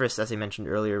 Jeremy Jeffress, as I mentioned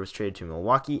earlier, was traded to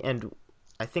Milwaukee. And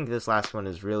I think this last one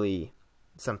is really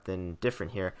something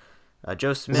different here.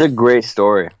 Joe Smith. It's a great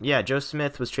story. Yeah, Joe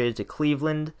Smith was traded to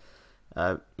Cleveland.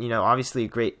 Obviously a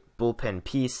great bullpen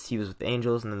piece. He was with the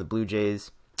Angels and then the Blue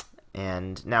Jays,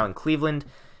 and now in Cleveland.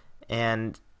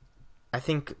 And I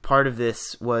think part of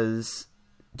this was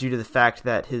due to the fact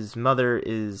that his mother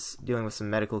is dealing with some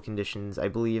medical conditions. I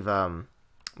believe,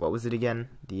 what was it again?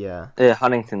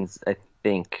 Huntington's, I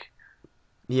think.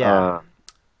 Yeah.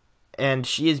 And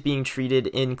she is being treated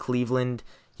in Cleveland.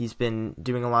 He's been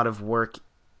doing a lot of work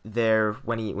there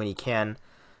when he can.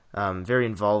 Very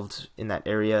involved in that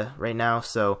area right now.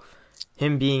 So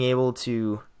him being able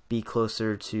to be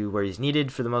closer to where he's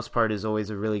needed for the most part is always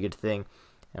a really good thing.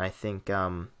 And I think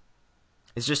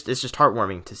it's just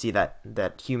heartwarming to see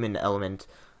that human element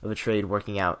of a trade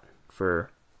working out for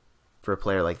a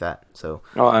player like that. So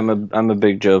I'm a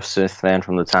big Joe Smith fan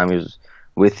from the time he was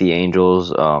with the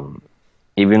Angels.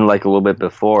 Even like a little bit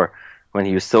before when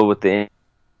he was still with the.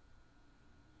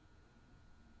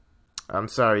 I'm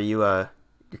sorry, you're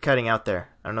cutting out there.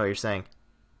 I don't know what you're saying.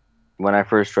 When I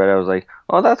first read it, I was like,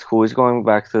 "Oh, that's cool. He's going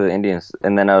back to the Indians."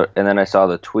 And then I saw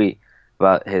the tweet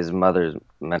about his mother's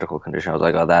medical condition. I was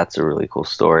like, "Oh, that's a really cool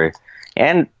story."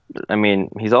 And I mean,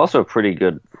 he's also a pretty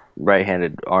good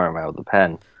right-handed arm out of the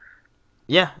pen.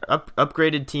 Yeah,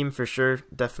 upgraded team for sure.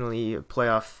 Definitely a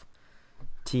playoff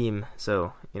team.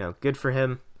 So good for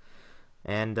him.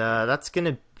 And that's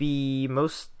gonna be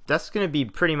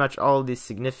pretty much all the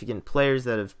significant players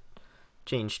that have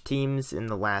changed teams in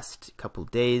the last couple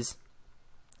days.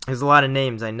 There's a lot of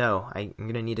names, I know. I'm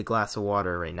going to need a glass of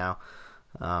water right now.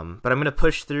 But I'm going to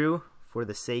push through for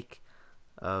the sake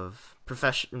of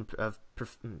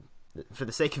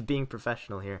being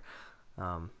professional here.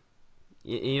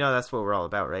 That's what we're all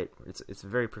about, right? It's a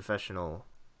very professional.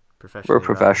 We're a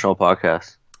professional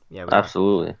podcast. Yeah,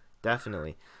 absolutely.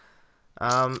 Definitely.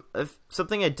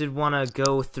 Something I did want to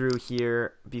go through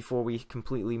here before we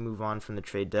completely move on from the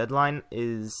trade deadline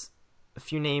is a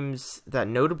few names that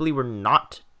notably were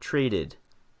not traded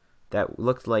that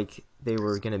looked like they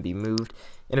were going to be moved.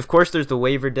 And of course there's the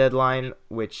waiver deadline,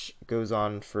 which goes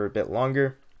on for a bit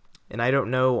longer. And I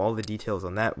don't know all the details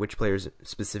on that, which players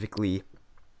specifically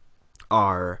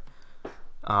are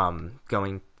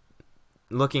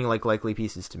looking like likely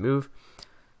pieces to move.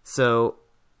 So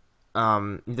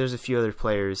there's a few other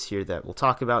players here that we'll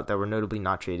talk about that were notably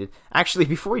not traded. Actually,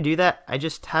 before we do that, I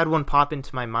just had one pop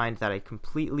into my mind that I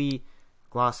completely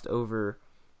glossed over.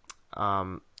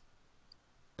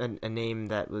 A name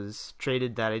that was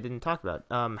traded that I didn't talk about.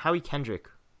 Howie Kendrick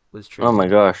was traded. Oh my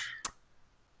gosh.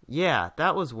 Yeah,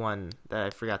 that was one that I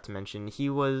forgot to mention. He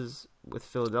was with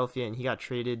Philadelphia and he got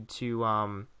traded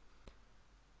to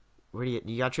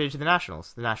he got traded to the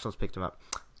Nationals. The Nationals picked him up.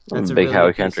 That's a big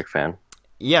Howie Kendrick fan.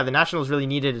 Yeah, the Nationals really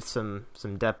needed some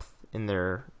depth in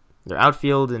their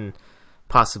outfield, and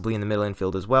possibly in the middle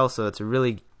infield as well. So it's a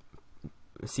really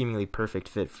seemingly perfect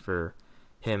fit for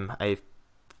him. I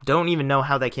don't even know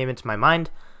how that came into my mind.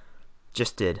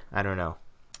 Just did. I don't know.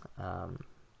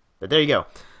 But there you go.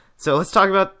 So let's talk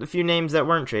about a few names that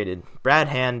weren't traded. Brad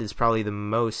Hand is probably the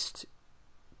most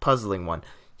puzzling one.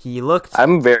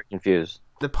 I'm very confused.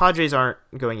 The Padres aren't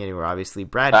going anywhere, obviously.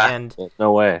 Brad Hand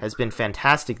no way. has been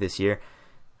fantastic this year.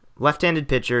 Left-handed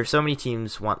pitcher. So many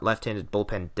teams want left-handed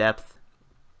bullpen depth.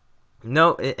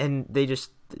 No, and they just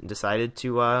decided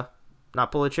to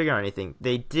not pull the trigger on anything.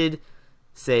 The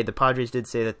Padres did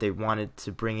say that they wanted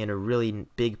to bring in a really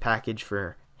big package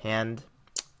for Hand.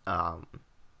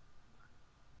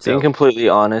 Being completely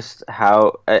honest,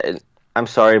 I'm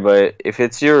sorry, but if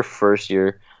it's your first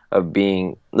year of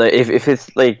being, like, if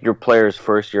it's like your player's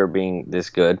first year of being this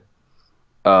good,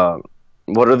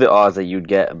 what are the odds that you'd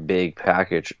get a big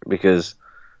package? Because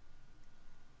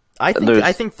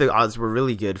I think the odds were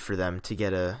really good for them to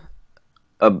get a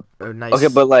nice. Okay,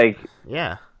 but like,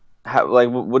 yeah,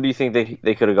 what do you think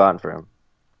they could have gotten for him?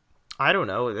 I don't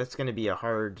know. That's going to be a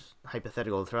hard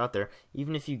hypothetical to throw out there.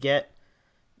 Even if you get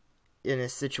in a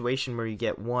situation where you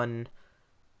get one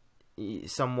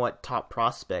somewhat top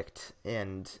prospect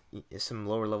and some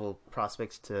lower level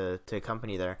prospects to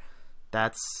accompany there,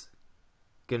 that's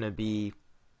going to be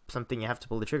something you have to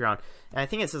pull the trigger on. And I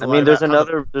think it says there's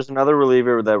another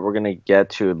reliever that we're going to get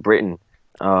to, Britton.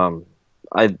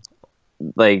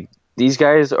 These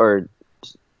guys are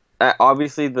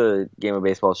obviously, the game of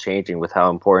baseball is changing with how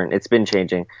important it's been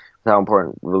changing with how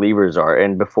important relievers are.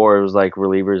 And before it was like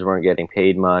relievers weren't getting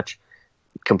paid much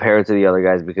compared to the other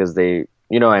guys because they,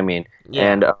 you know what I mean?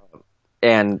 Yeah.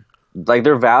 And like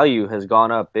their value has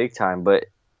gone up big time, but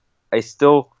I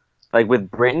still, like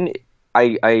with Britton,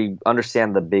 I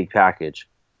understand the big package.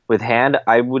 With Hand,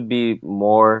 I would be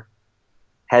more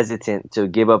hesitant to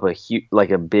give up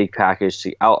a big package.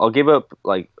 I'll give up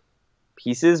like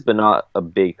pieces, but not a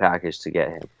big package to get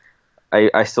him.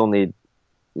 I still need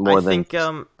more than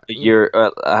a year,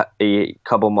 a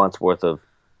couple months worth of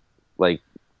like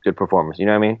good performance. You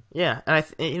know what I mean? Yeah,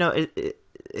 and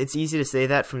it's easy to say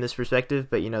that from this perspective,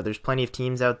 but there's plenty of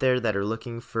teams out there that are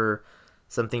looking for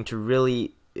something to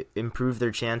really improve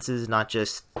their chances, not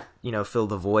just fill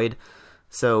the void.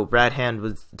 So Brad Hand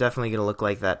was definitely going to look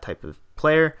like that type of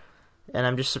player, and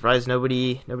I'm just surprised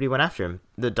nobody went after him.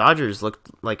 The Dodgers looked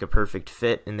like a perfect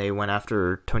fit, and they went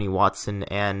after Tony Watson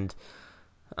and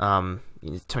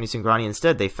Tony Cingrani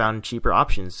instead. They found cheaper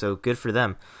options, so good for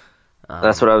them.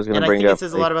 That's what I was going to bring up. And I think it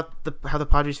says a lot about how the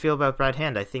Padres feel about Brad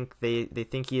Hand. I think they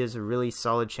think he has a really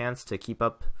solid chance to keep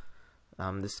up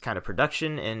this kind of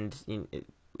production, and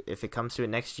if it comes to it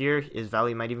next year, his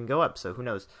value might even go up. So who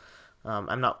knows?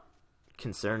 I'm not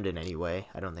concerned in any way.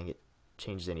 I don't think it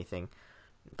changes anything.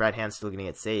 Brad Hand's still going to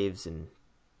get saves in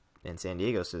San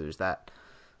Diego, so there's that.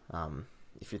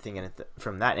 If you're thinking it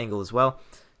from that angle as well.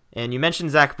 And you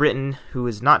mentioned Zach Britton, who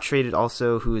is not traded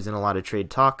also, who is in a lot of trade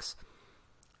talks.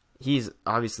 He's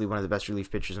obviously one of the best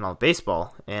relief pitchers in all of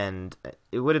baseball, and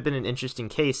it would have been an interesting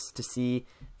case to see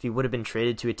if he would have been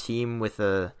traded to a team with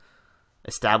a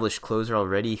established closer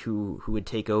already who would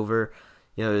take over.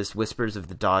 There's whispers of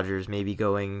the Dodgers maybe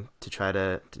going to try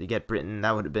to get Britton.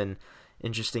 That would have been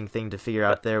interesting thing to figure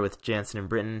out there with Jansen and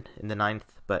Britton in the 9th.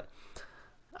 But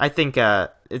I think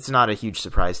it's not a huge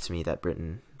surprise to me that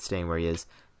Britton staying where he is.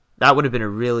 That would have been a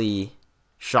really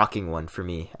shocking one for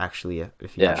me, actually,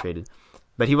 if he got traded.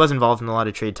 But he was involved in a lot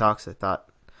of trade talks. I thought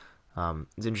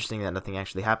it's interesting that nothing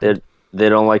actually happened. They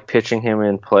don't like pitching him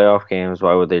in playoff games.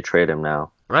 Why would they trade him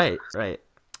now? Right.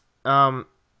 All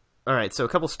right, so a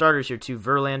couple starters here too.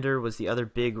 Verlander was the other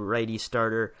big righty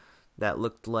starter that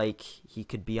looked like he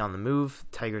could be on the move.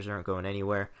 Tigers aren't going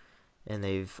anywhere, and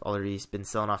they've already been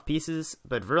selling off pieces.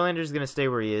 But Verlander's going to stay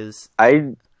where he is.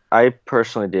 I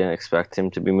personally didn't expect him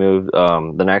to be moved.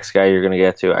 The next guy you're going to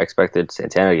get to, I expected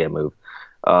Santana to get moved.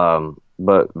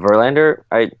 But Verlander,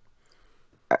 I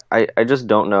just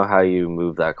don't know how you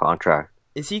move that contract.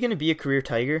 Is he going to be a career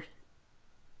Tiger?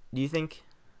 Do you think?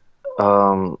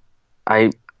 I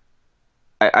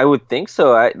would think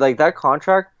so. Like that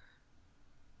contract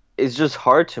is just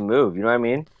hard to move. You know what I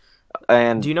mean?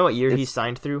 And do you know what year he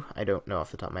signed through? I don't know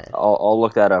off the top of my head. I'll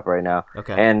look that up right now.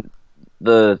 Okay. And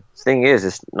the thing is,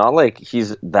 it's not like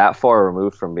he's that far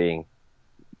removed from being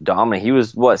dominant. He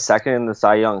was second in the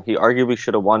Cy Young. He arguably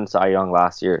should have won Cy Young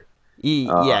last year. He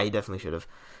definitely should have.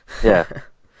 Yeah.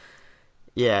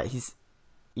 Yeah, he's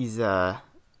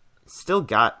still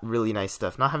got really nice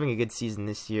stuff. Not having a good season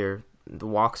this year. The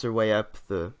walks are way up.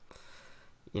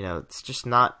 It's just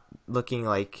not looking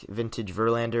like vintage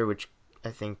Verlander, which I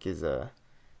think is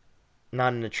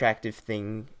not an attractive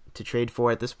thing to trade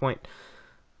for at this point.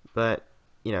 but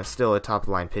still a top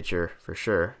line pitcher for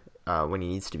sure when he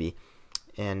needs to be.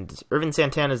 And Irvin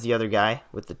Santana is the other guy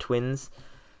with the Twins,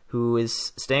 who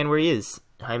is staying where he is.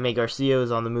 Jaime Garcia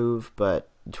is on the move, but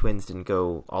the Twins didn't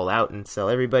go all out and sell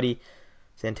everybody.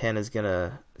 Santana's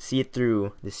gonna see it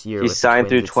through this year. He signed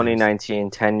through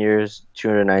 2019, 10 years,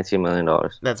 $219 million.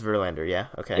 That's Verlander, yeah.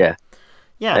 Okay.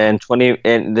 Yeah.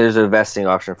 And there's a vesting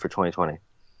option for 2020.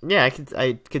 Yeah,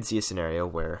 I could see a scenario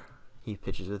where he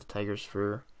pitches with the Tigers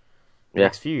for the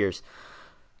next few years.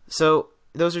 So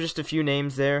those are just a few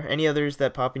names there. Any others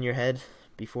that pop in your head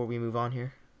before we move on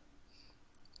here?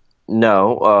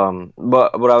 No.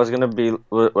 But what I was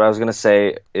gonna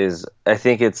say is I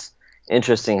think it's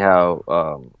interesting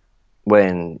how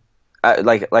when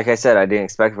like I said, I didn't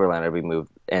expect Verlander to be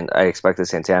moved, and I expected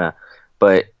Santana,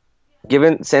 but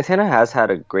given Santana has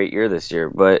had a great year this year,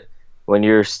 but when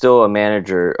you're still a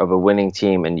manager of a winning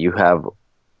team and you have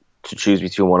to choose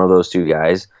between one of those two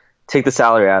guys, take the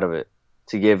salary out of it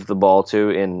to give the ball to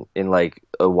in like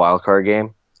a wild card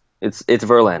game. It's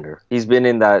Verlander. He's been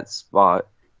in that spot.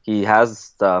 He has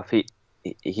stuff. He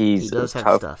does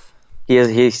have stuff.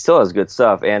 He still has good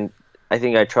stuff, and I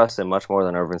think I trust him much more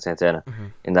than Irvin Santana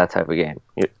in that type of game.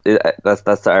 That's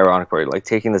the ironic part. Like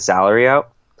taking the salary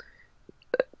out.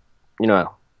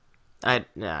 I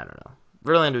don't know.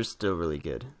 Verlander's still really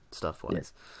good stuff-wise.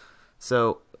 Yeah.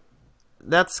 So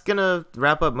that's going to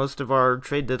wrap up most of our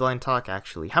trade deadline talk,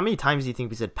 actually. How many times do you think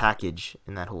we said package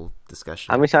in that whole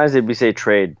discussion? How many times did we say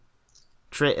trade?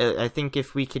 I think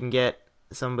if we can get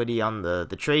somebody on the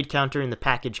trade counter and the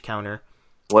package counter.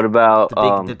 What about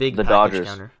the Dodgers?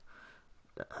 Counter.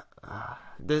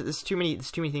 There's too many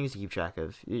things to keep track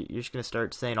of. You're just going to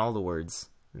start saying all the words.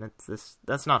 And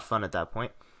that's not fun at that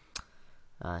point.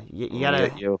 You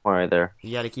gotta you have a point right there.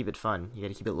 You gotta keep it fun. You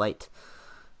gotta keep it light.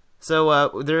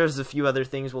 So there's a few other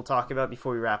things we'll talk about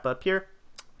before we wrap up here.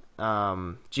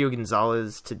 Gio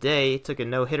Gonzalez today took a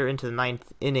no-hitter into the 9th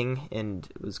inning and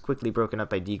was quickly broken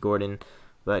up by D. Gordon.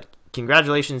 But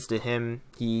congratulations to him.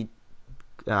 D.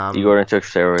 Gordon took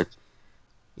steroids.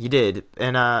 He did,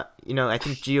 and I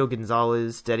think Gio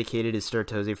Gonzalez dedicated his start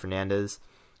to Jose Fernandez.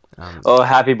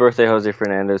 Happy birthday, Jose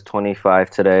Fernandez!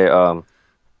 25 today.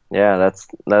 Yeah, that's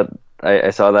that. I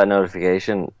saw that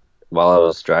notification while I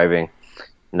was driving.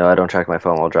 No, I don't check my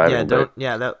phone while driving.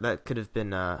 That could have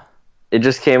been. It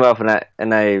just came up,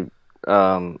 and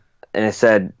it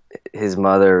said his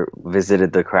mother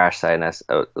visited the crash site, and I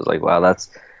was like, wow, that's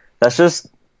just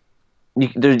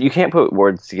you can't put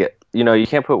words together. You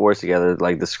can't put words together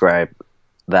like describe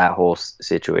that whole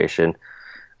situation.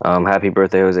 Happy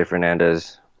birthday, Jose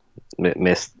Fernandez.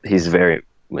 Missed. He's very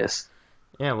missed.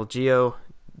 Yeah, well,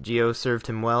 Gio served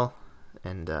him well,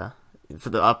 and for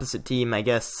the opposite team, I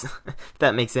guess, if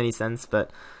that makes any sense,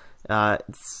 but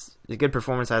it's a good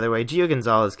performance either way. Gio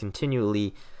Gonzalez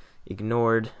continually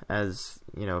ignored as,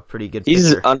 a pretty good pitcher.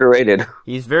 He's underrated.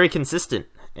 He's very consistent,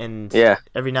 and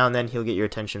every now and then he'll get your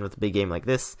attention with a big game like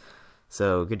this,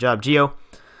 so good job, Gio.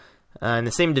 In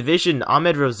the same division,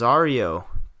 Ahmed Rosario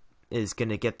is going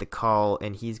to get the call,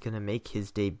 and he's going to make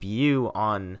his debut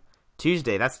on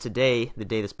Tuesday. That's today, the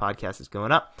day this podcast is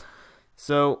going up.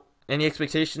 So, any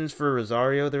expectations for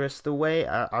Rosario the rest of the way?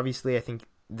 Obviously, I think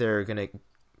they're going to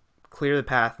clear the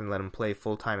path and let him play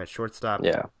full-time at shortstop.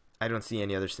 Yeah. I don't see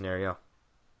any other scenario.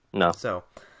 No. So,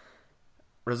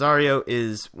 Rosario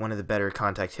is one of the better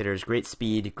contact hitters. Great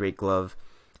speed, great glove.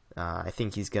 I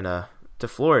think he's going to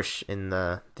flourish in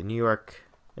the New York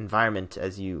environment,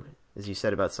 as you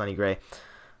said about Sonny Gray.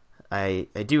 I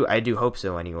do hope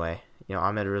so anyway.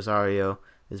 Ahmed Rosario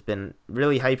has been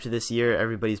really hyped this year.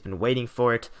 Everybody's been waiting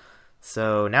for it.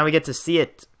 So now we get to see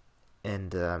it,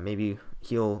 and maybe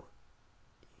he'll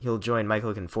join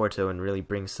Michael Conforto and really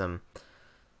bring some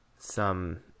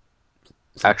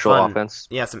actual fun offense.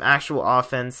 Yeah, some actual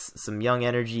offense, some young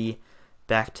energy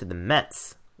back to the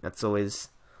Mets. That's always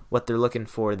what they're looking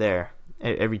for there.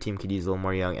 Every team could use a little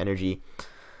more young energy.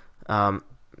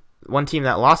 One team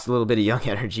that lost a little bit of young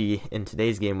energy in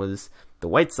today's game was the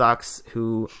White Sox,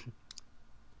 who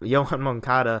Yohan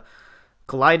Moncada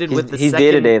collided with the he's second...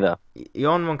 He's day-to-day, though.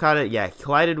 Yohan Moncada,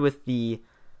 collided with the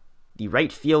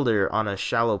right fielder on a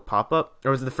shallow pop-up.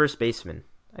 Or was it the first baseman?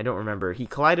 I don't remember. He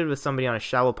collided with somebody on a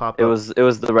shallow pop-up. It was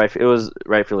right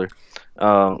fielder.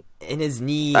 In his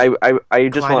knee. I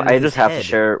just have to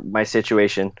share my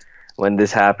situation when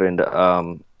this happened.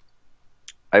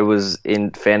 I was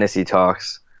in fantasy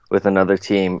talks with another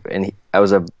team, and I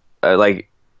was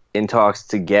in talks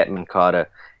to get Moncada,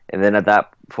 and then at that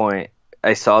point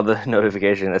I saw the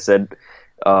notification that said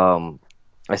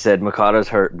Moncada's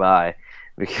hurt, bye,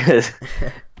 because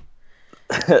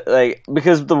like,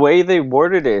 because the way they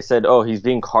worded it said, "Oh, he's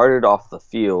being carted off the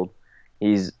field."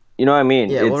 He's, you know what I mean?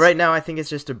 Yeah. Well, right now I think it's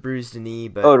just a bruised knee,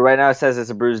 but right now it says it's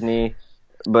a bruised knee,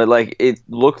 but like it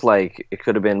looked like it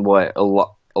could have been a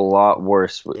lot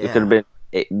worse. Yeah. It could have been.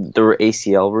 There were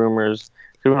ACL rumors.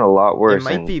 It could have been a lot worse. It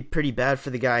might be pretty bad for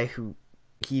the guy who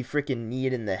he freaking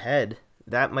kneed in the head.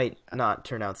 That might not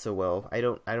turn out so well. I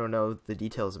don't know the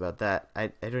details about that.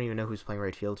 I don't even know who's playing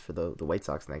right field for the White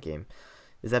Sox in that game.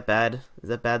 Is that bad? Is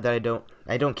that bad that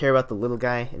I don't care about the little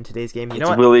guy in today's game? You know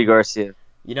what? Willie Garcia.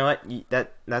 You know what?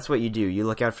 That's what you do. You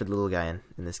look out for the little guy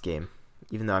in this game,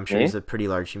 even though I'm sure he's a pretty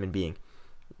large human being.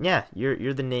 Yeah,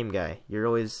 you're the name guy. You're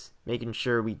always making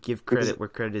sure we give credit where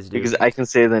credit is due. Because I can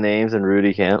say the names and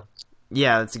Rudy can't.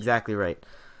 Yeah, that's exactly right.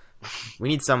 We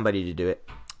need somebody to do it.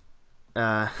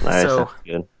 So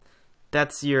good.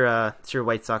 That's your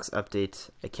White Sox update.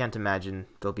 I can't imagine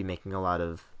they'll be making a lot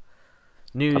of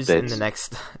news in the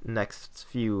next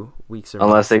few weeks or months.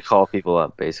 Unless they call people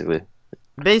up, basically.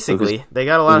 Basically, they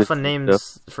got a lot of fun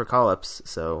names for call-ups,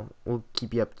 so we'll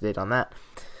keep you up to date on that.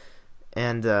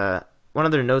 And one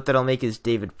other note that I'll make is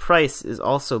David Price is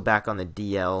also back on the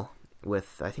DL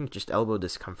with, I think, just elbow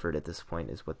discomfort at this point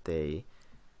is what they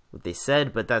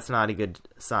said, but that's not a good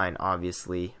sign,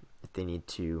 obviously. If they need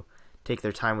to take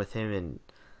their time with him and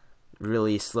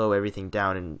really slow everything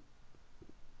down and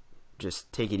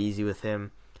just take it easy with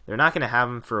him. They're not going to have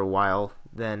him for a while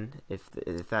then, if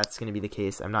that's going to be the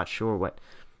case. I'm not sure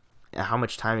how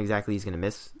much time exactly he's going to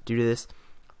miss due to this.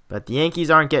 But the Yankees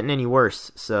aren't getting any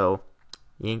worse, so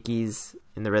Yankees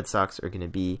and the Red Sox are going to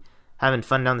be having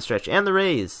fun down the stretch, and the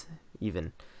Rays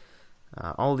even.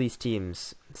 All these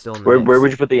teams still in the mix. Where would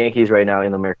you put the Yankees right now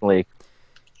in the American League?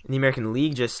 In the American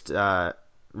League, just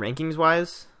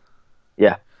rankings-wise?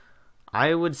 Yeah.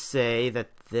 I would say that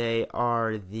they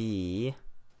are the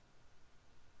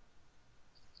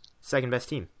second best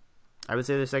team. I would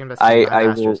say they're second best team.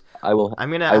 I will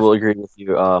agree with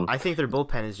you. I think their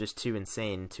bullpen is just too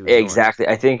insane to ignore. Exactly.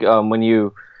 I think when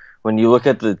you look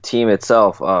at the team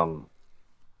itself, a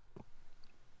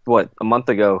month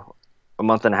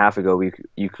and a half ago,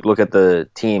 you could look at the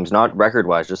teams, not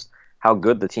record-wise, just how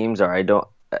good the teams are. I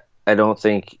don't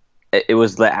think it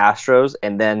was the Astros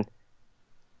and then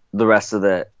the rest of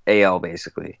the AL,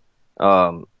 basically.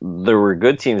 There were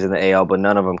good teams in the AL, but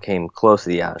none of them came close to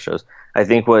the Astros. I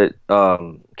think what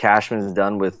Cashman's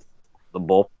done with the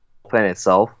bullpen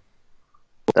itself,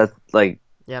 that's like...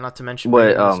 Yeah, not to mention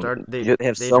they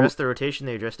addressed the rotation,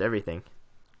 they addressed everything.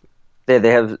 They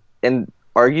have... And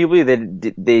arguably,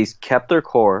 they kept their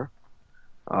core,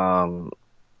 and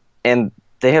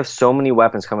they have so many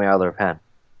weapons coming out of their pen.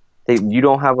 You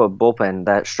don't have a bullpen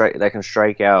that can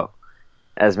strike out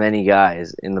as many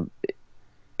guys in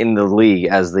the league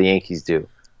as the Yankees do.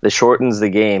 That shortens the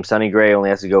game. Sonny Gray only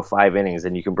has to go 5 innings,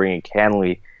 and you can bring in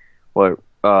Canley,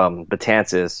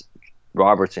 Betances,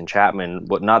 Robertson, Chapman.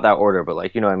 Not that order, but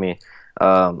like, you know what I mean.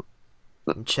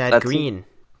 Chad Green.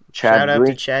 Shout out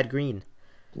to Chad Green.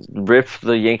 Rip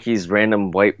the Yankees'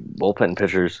 random white bullpen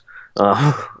pitchers.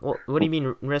 What do you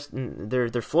mean?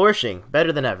 They're flourishing,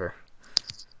 better than ever.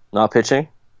 Not pitching?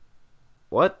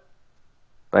 What?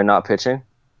 By not pitching?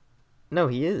 No,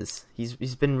 he is. He's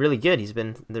been really good. He's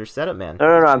been their setup man. No.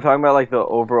 I'm talking about like the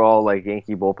overall like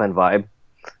Yankee bullpen vibe.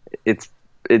 It's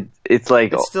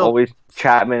like still, always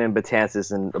Chapman and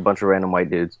Betances and a bunch of random white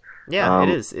dudes. Yeah, it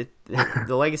is.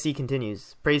 The legacy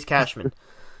continues. Praise Cashman.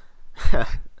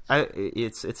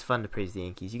 It's fun to praise the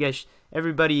Yankees. You guys,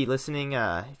 everybody listening,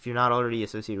 if you're not already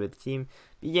associated with the team,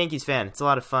 be a Yankees fan. It's a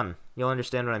lot of fun. You'll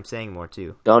understand what I'm saying more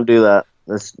too. Don't do that.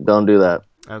 Don't do that.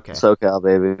 Okay. SoCal,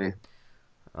 baby.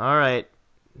 All right.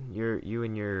 You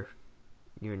and your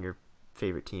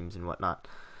favorite teams and whatnot.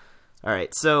 All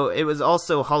right. So it was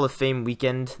also Hall of Fame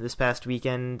weekend this past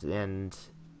weekend, and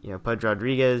Pudge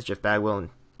Rodriguez, Jeff Bagwell,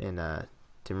 and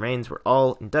Tim Raines were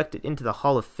all inducted into the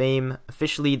Hall of Fame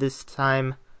officially this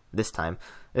time.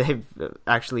 They've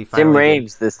actually finally Tim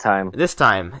Raines this time.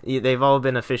 They've all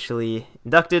been officially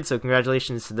inducted, so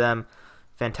congratulations to them.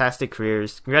 Fantastic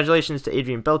careers. Congratulations to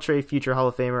Adrian Beltre, future Hall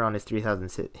of Famer, on his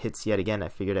 3,000 hits yet again. I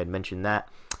figured I'd mention that.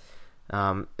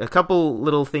 A couple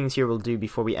little things here we'll do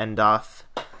before we end off.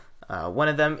 One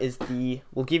of them is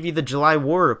we'll give you the July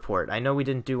War Report. I know we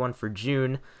didn't do one for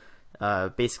June,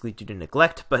 basically due to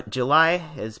neglect, but July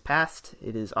has passed.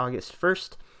 It is August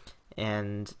 1st,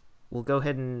 and we'll go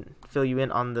ahead and fill you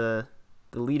in on the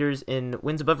leaders in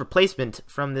wins above replacement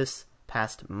from this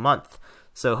past month.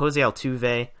 So Jose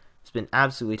Altuve has been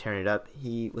absolutely tearing it up.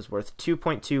 He was worth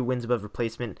 2.2 wins above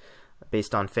replacement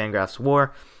based on Fangraphs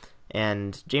WAR,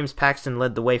 and James Paxton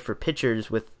led the way for pitchers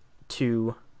with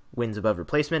 2 wins above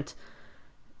replacement.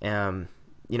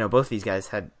 both these guys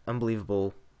had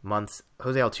unbelievable months.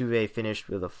 Jose Altuve finished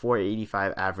with a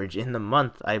 485 average in the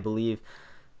month, I believe,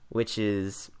 which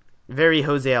is very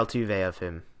Jose Altuve of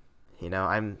him.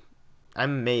 I'm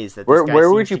amazed that this guy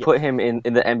where would you put him in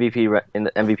the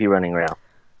MVP running right now?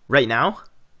 Right now?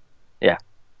 Yeah.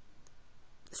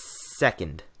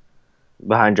 Second.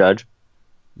 Behind Judge?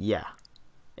 Yeah.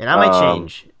 And that might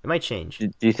change. It might change.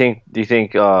 Do you think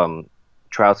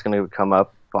Trout's going to come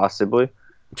up possibly?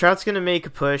 Trout's going to make a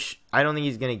push. I don't think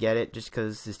he's going to get it just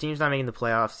because his team's not making the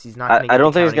playoffs. He's not going to get I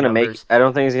don't think he's going to I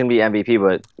don't think he's going to be MVP,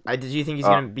 but do you think he's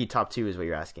going to be top 2 is what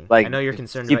you're asking? Like, I know you're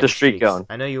concerned keep about the your streak streaks. going.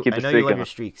 I know you love your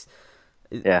streaks.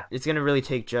 Yeah. It's going to really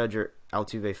take Judge or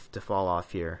Altuve to fall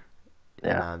off here.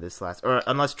 Yeah. In this last, or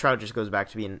unless Trout just goes back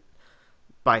to being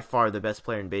by far the best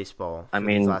player in baseball. I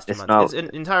mean, these last 2 months. It's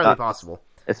entirely possible.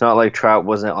 It's not like Trout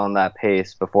wasn't on that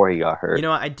pace before he got hurt.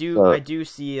 I do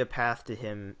see a path to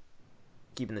him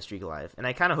keeping the streak alive, and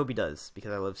I kind of hope he does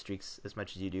because I love streaks as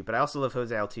much as you do. But I also love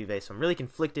Jose Altuve, so I'm really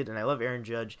conflicted, and I love Aaron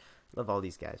Judge. I love all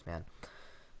these guys, man.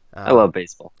 I love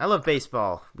baseball. I love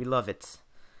baseball. We love it.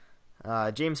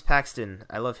 James Paxton,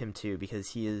 I love him too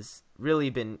because he has really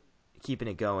been keeping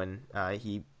it going.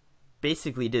 He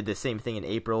basically did the same thing in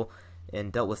April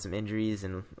and dealt with some injuries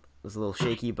and was a little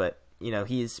shaky, but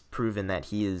he's proven that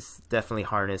he has definitely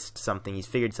harnessed something. He's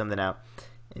figured something out,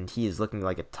 and he is looking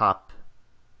like a top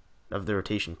of the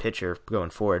rotation pitcher going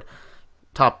forward.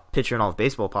 Top pitcher in all of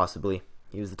baseball, possibly.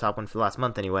 He was the top one for the last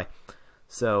month anyway.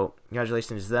 So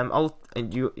congratulations to them.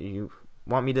 And you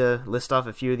want me to list off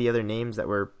a few of the other names that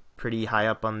were pretty high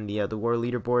up on the WAR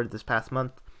leaderboard this past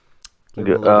month?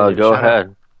 Go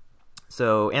ahead.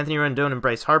 So Anthony Rendon and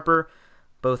Bryce Harper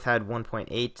both had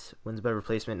 1.8 wins above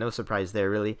replacement. No surprise there,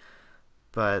 really.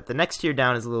 But the next tier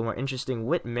down is a little more interesting.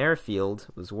 Whit Merrifield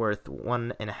was worth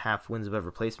 1.5 wins above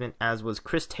replacement, as was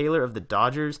Chris Taylor of the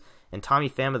Dodgers and Tommy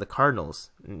Pham of the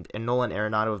Cardinals, and Nolan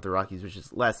Arenado of the Rockies, which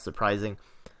is less surprising.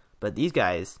 But these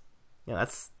guys,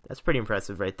 that's pretty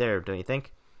impressive right there, don't you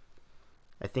think?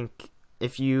 I think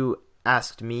if you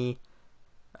asked me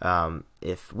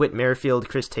if Whit Merrifield,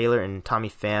 Chris Taylor, and Tommy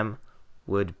Pham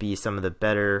would be some of the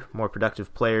better, more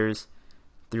productive players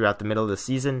throughout the middle of the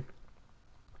season,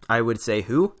 I would say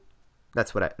who?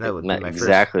 That would be my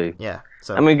exactly. First. Yeah.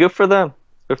 So I mean, good for them.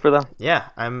 Good for them. Yeah,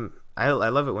 I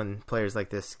love it when players like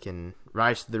this can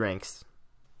rise to the ranks.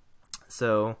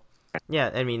 So yeah,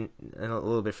 I mean, and a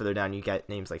little bit further down, you got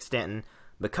names like Stanton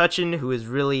McCutchen, who has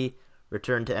really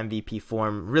returned to MVP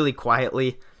form really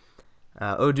quietly.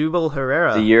 Odubel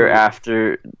Herrera. The year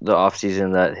after the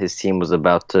offseason that his team was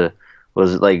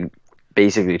like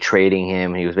basically trading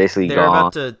him. He was basically They're gone.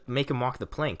 about to make him walk the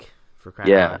plank for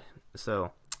crying out loud.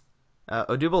 So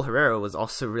Odubel Herrera was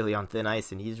also really on thin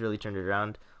ice, and he's really turned it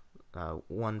around.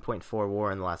 1.4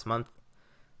 WAR in the last month.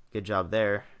 Good job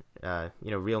there.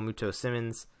 Real Muto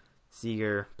Simmons,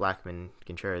 Seager, Blackman,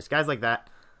 Contreras, guys like that.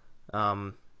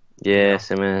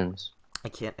 Simmons. I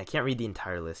can't read the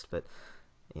entire list, but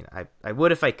I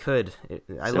would if I could.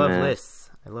 I love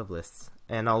lists.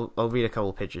 And I'll read a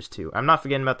couple pitchers too. I'm not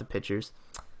forgetting about the pitchers.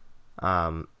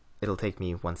 It'll take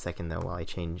me 1 second though while I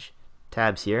change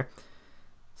tabs here.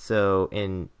 So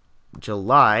in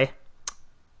July,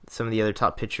 some of the other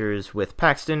top pitchers with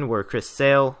Paxton were Chris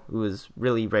Sale, who was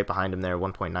really right behind him there,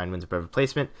 1.9 wins above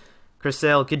replacement. Chris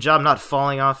Sale, good job not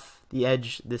falling off the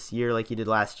edge this year like you did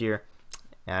last year.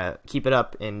 Keep it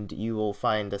up, and you will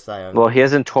find a Cy Young. Well, he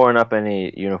hasn't torn up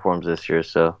any uniforms this year,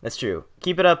 so that's true.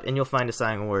 Keep it up, and you'll find a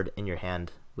Cy Young award in your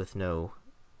hand with no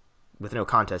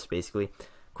contest, basically.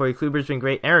 Corey Kluber's been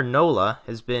great. Aaron Nola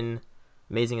has been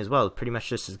amazing as well, pretty much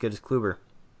just as good as Kluber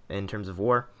in terms of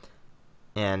WAR,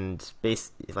 and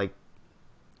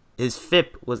his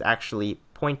FIP was actually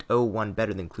 0.01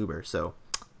 better than Kluber, so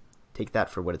take that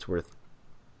for what it's worth.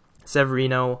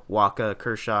 Severino, Waka,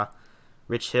 Kershaw,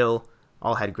 Rich Hill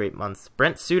all had great months.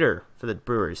 Brent Suter for the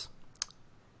Brewers.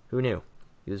 Who knew?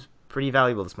 He was pretty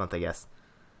valuable this month, I guess.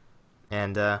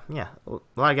 And, a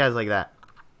lot of guys like that.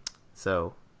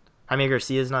 So, Jaime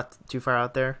Garcia's not too far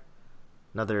out there.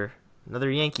 Another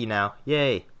Yankee now.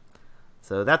 Yay!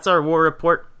 So, that's our WAR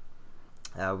report.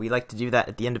 We like to do that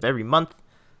at the end of every month.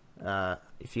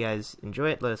 If you guys enjoy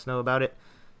it, let us know about it.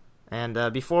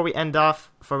 And before we end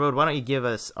off, Forward, why don't you give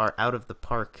us our Out of the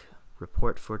Park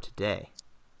report for today?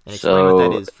 And explain what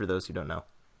that is for those who don't know.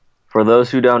 For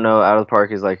those who don't know, Out of the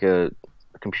Park is like a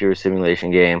computer simulation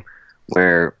game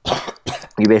where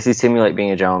you basically simulate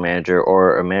being a general manager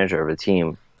or a manager of a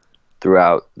team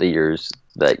throughout the years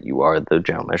that you are the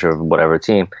general manager of whatever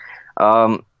team.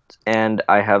 And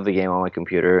I have the game on my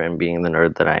computer, and being the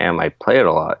nerd that I am, I play it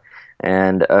a lot.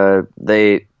 And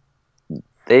they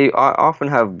they often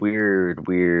have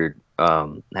weird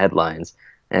headlines,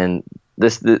 and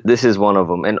this is one of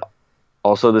them. And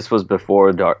also, this was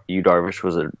before Yu Darvish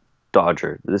was a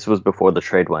Dodger. This was before the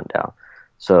trade went down,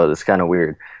 so it's kind of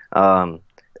weird.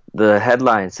 The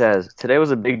headline says, "Today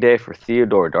was a big day for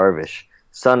Theodore Darvish,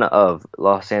 son of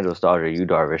Los Angeles Dodger Yu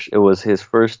Darvish. It was his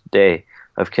first day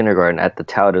of kindergarten at the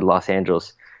touted Los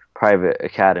Angeles private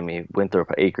academy,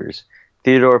 Winthrop Acres.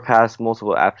 Theodore passed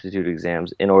multiple aptitude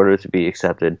exams in order to be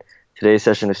accepted. Today's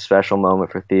session is a special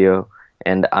moment for Theo,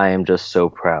 and I am just so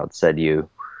proud," said Yu.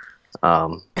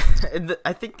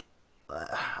 I think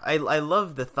I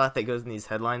love the thought that goes in these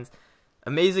headlines.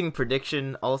 Amazing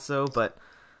prediction also, but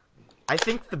I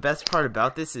think the best part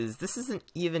about this isn't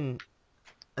even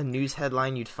a news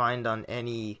headline you'd find on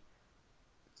any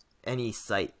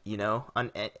site, you know?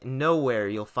 Nowhere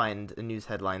you'll find a news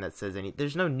headline that says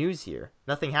there's no news here.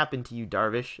 Nothing happened to you,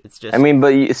 Darvish. It's just, I mean,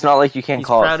 but it's not like you can't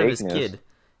call it fake news. He's proud of his kid.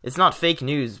 It's not fake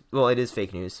news. Well, it is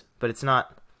fake news, but it's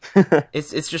not.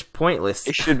 It's just pointless.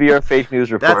 It should be our fake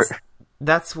news report.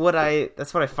 That's what I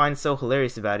find so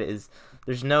hilarious about it, is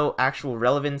there's no actual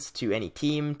relevance to any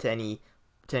team, to any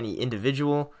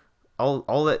individual.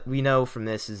 All that we know from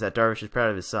this is that Darvish is proud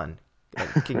of his son.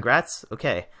 Congrats.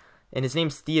 Okay. And his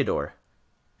name's Theodore.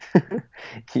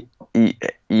 Yu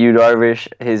Darvish,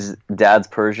 his dad's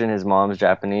Persian, his mom's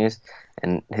Japanese,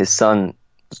 and his son's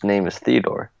name is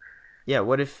Theodore. Yeah,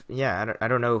 what if... Yeah, I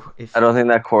don't know if... I don't think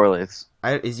that correlates.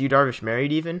 Is Yu Darvish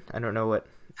married even? I don't know what...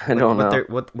 I don't know.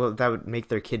 What that would make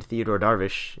their kid Theodore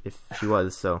Darvish if she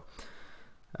was, so...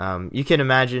 you can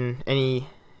imagine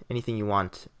anything you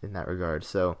want in that regard.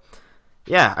 So,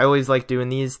 yeah, I always like doing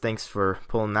these. Thanks for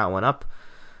pulling that one up.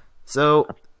 So,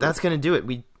 that's going to do it.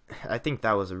 I think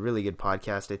that was a really good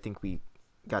podcast. I think we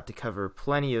got to cover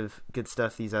plenty of good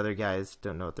stuff. These other guys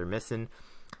don't know what they're missing.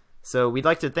 So we'd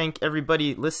like to thank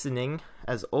everybody listening,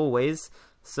 as always.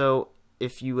 So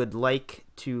if you would like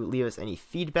to leave us any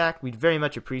feedback, we'd very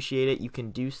much appreciate it. You can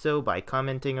do so by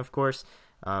commenting, of course.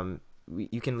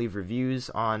 You can leave reviews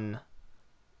on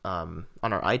our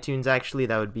iTunes, actually.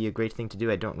 That would be a great thing to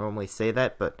do. I don't normally say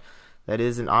that, but that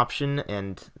is an option,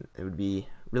 and it would be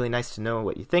really nice to know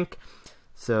what you think.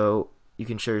 So you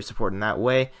can show your support in that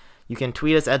way. You can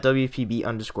tweet us at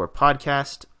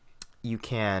WPB_podcast. You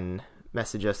can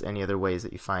message us any other ways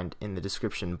that you find in the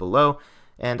description below.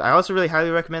 And I also really highly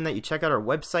recommend that you check out our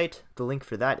website. The link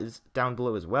for that is down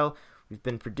below as well. We've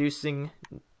been producing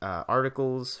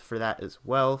articles for that as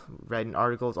well, writing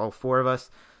articles, all four of us.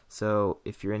 So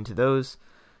if you're into those,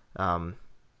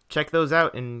 check those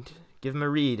out and give them a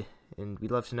read. And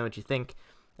we'd love to know what you think.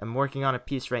 I'm working on a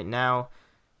piece right now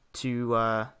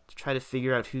to try to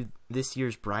figure out who this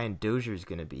year's Brian Dozier is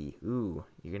going to be. Ooh,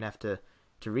 you're going to have to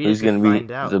read it to find out. Who's going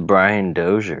to be the Brian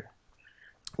Dozier?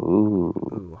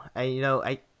 Ooh.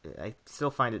 I still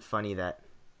find it funny that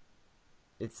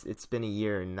it's been a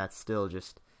year and that's still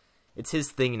just, it's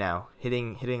his thing now.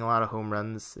 Hitting a lot of home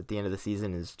runs at the end of the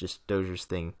season is just Dozier's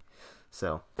thing.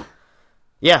 So,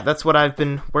 yeah, that's what I've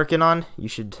been working on. You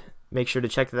should make sure to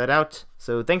check that out.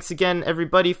 So thanks again,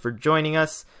 everybody, for joining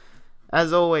us.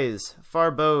 As always,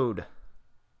 Farbode.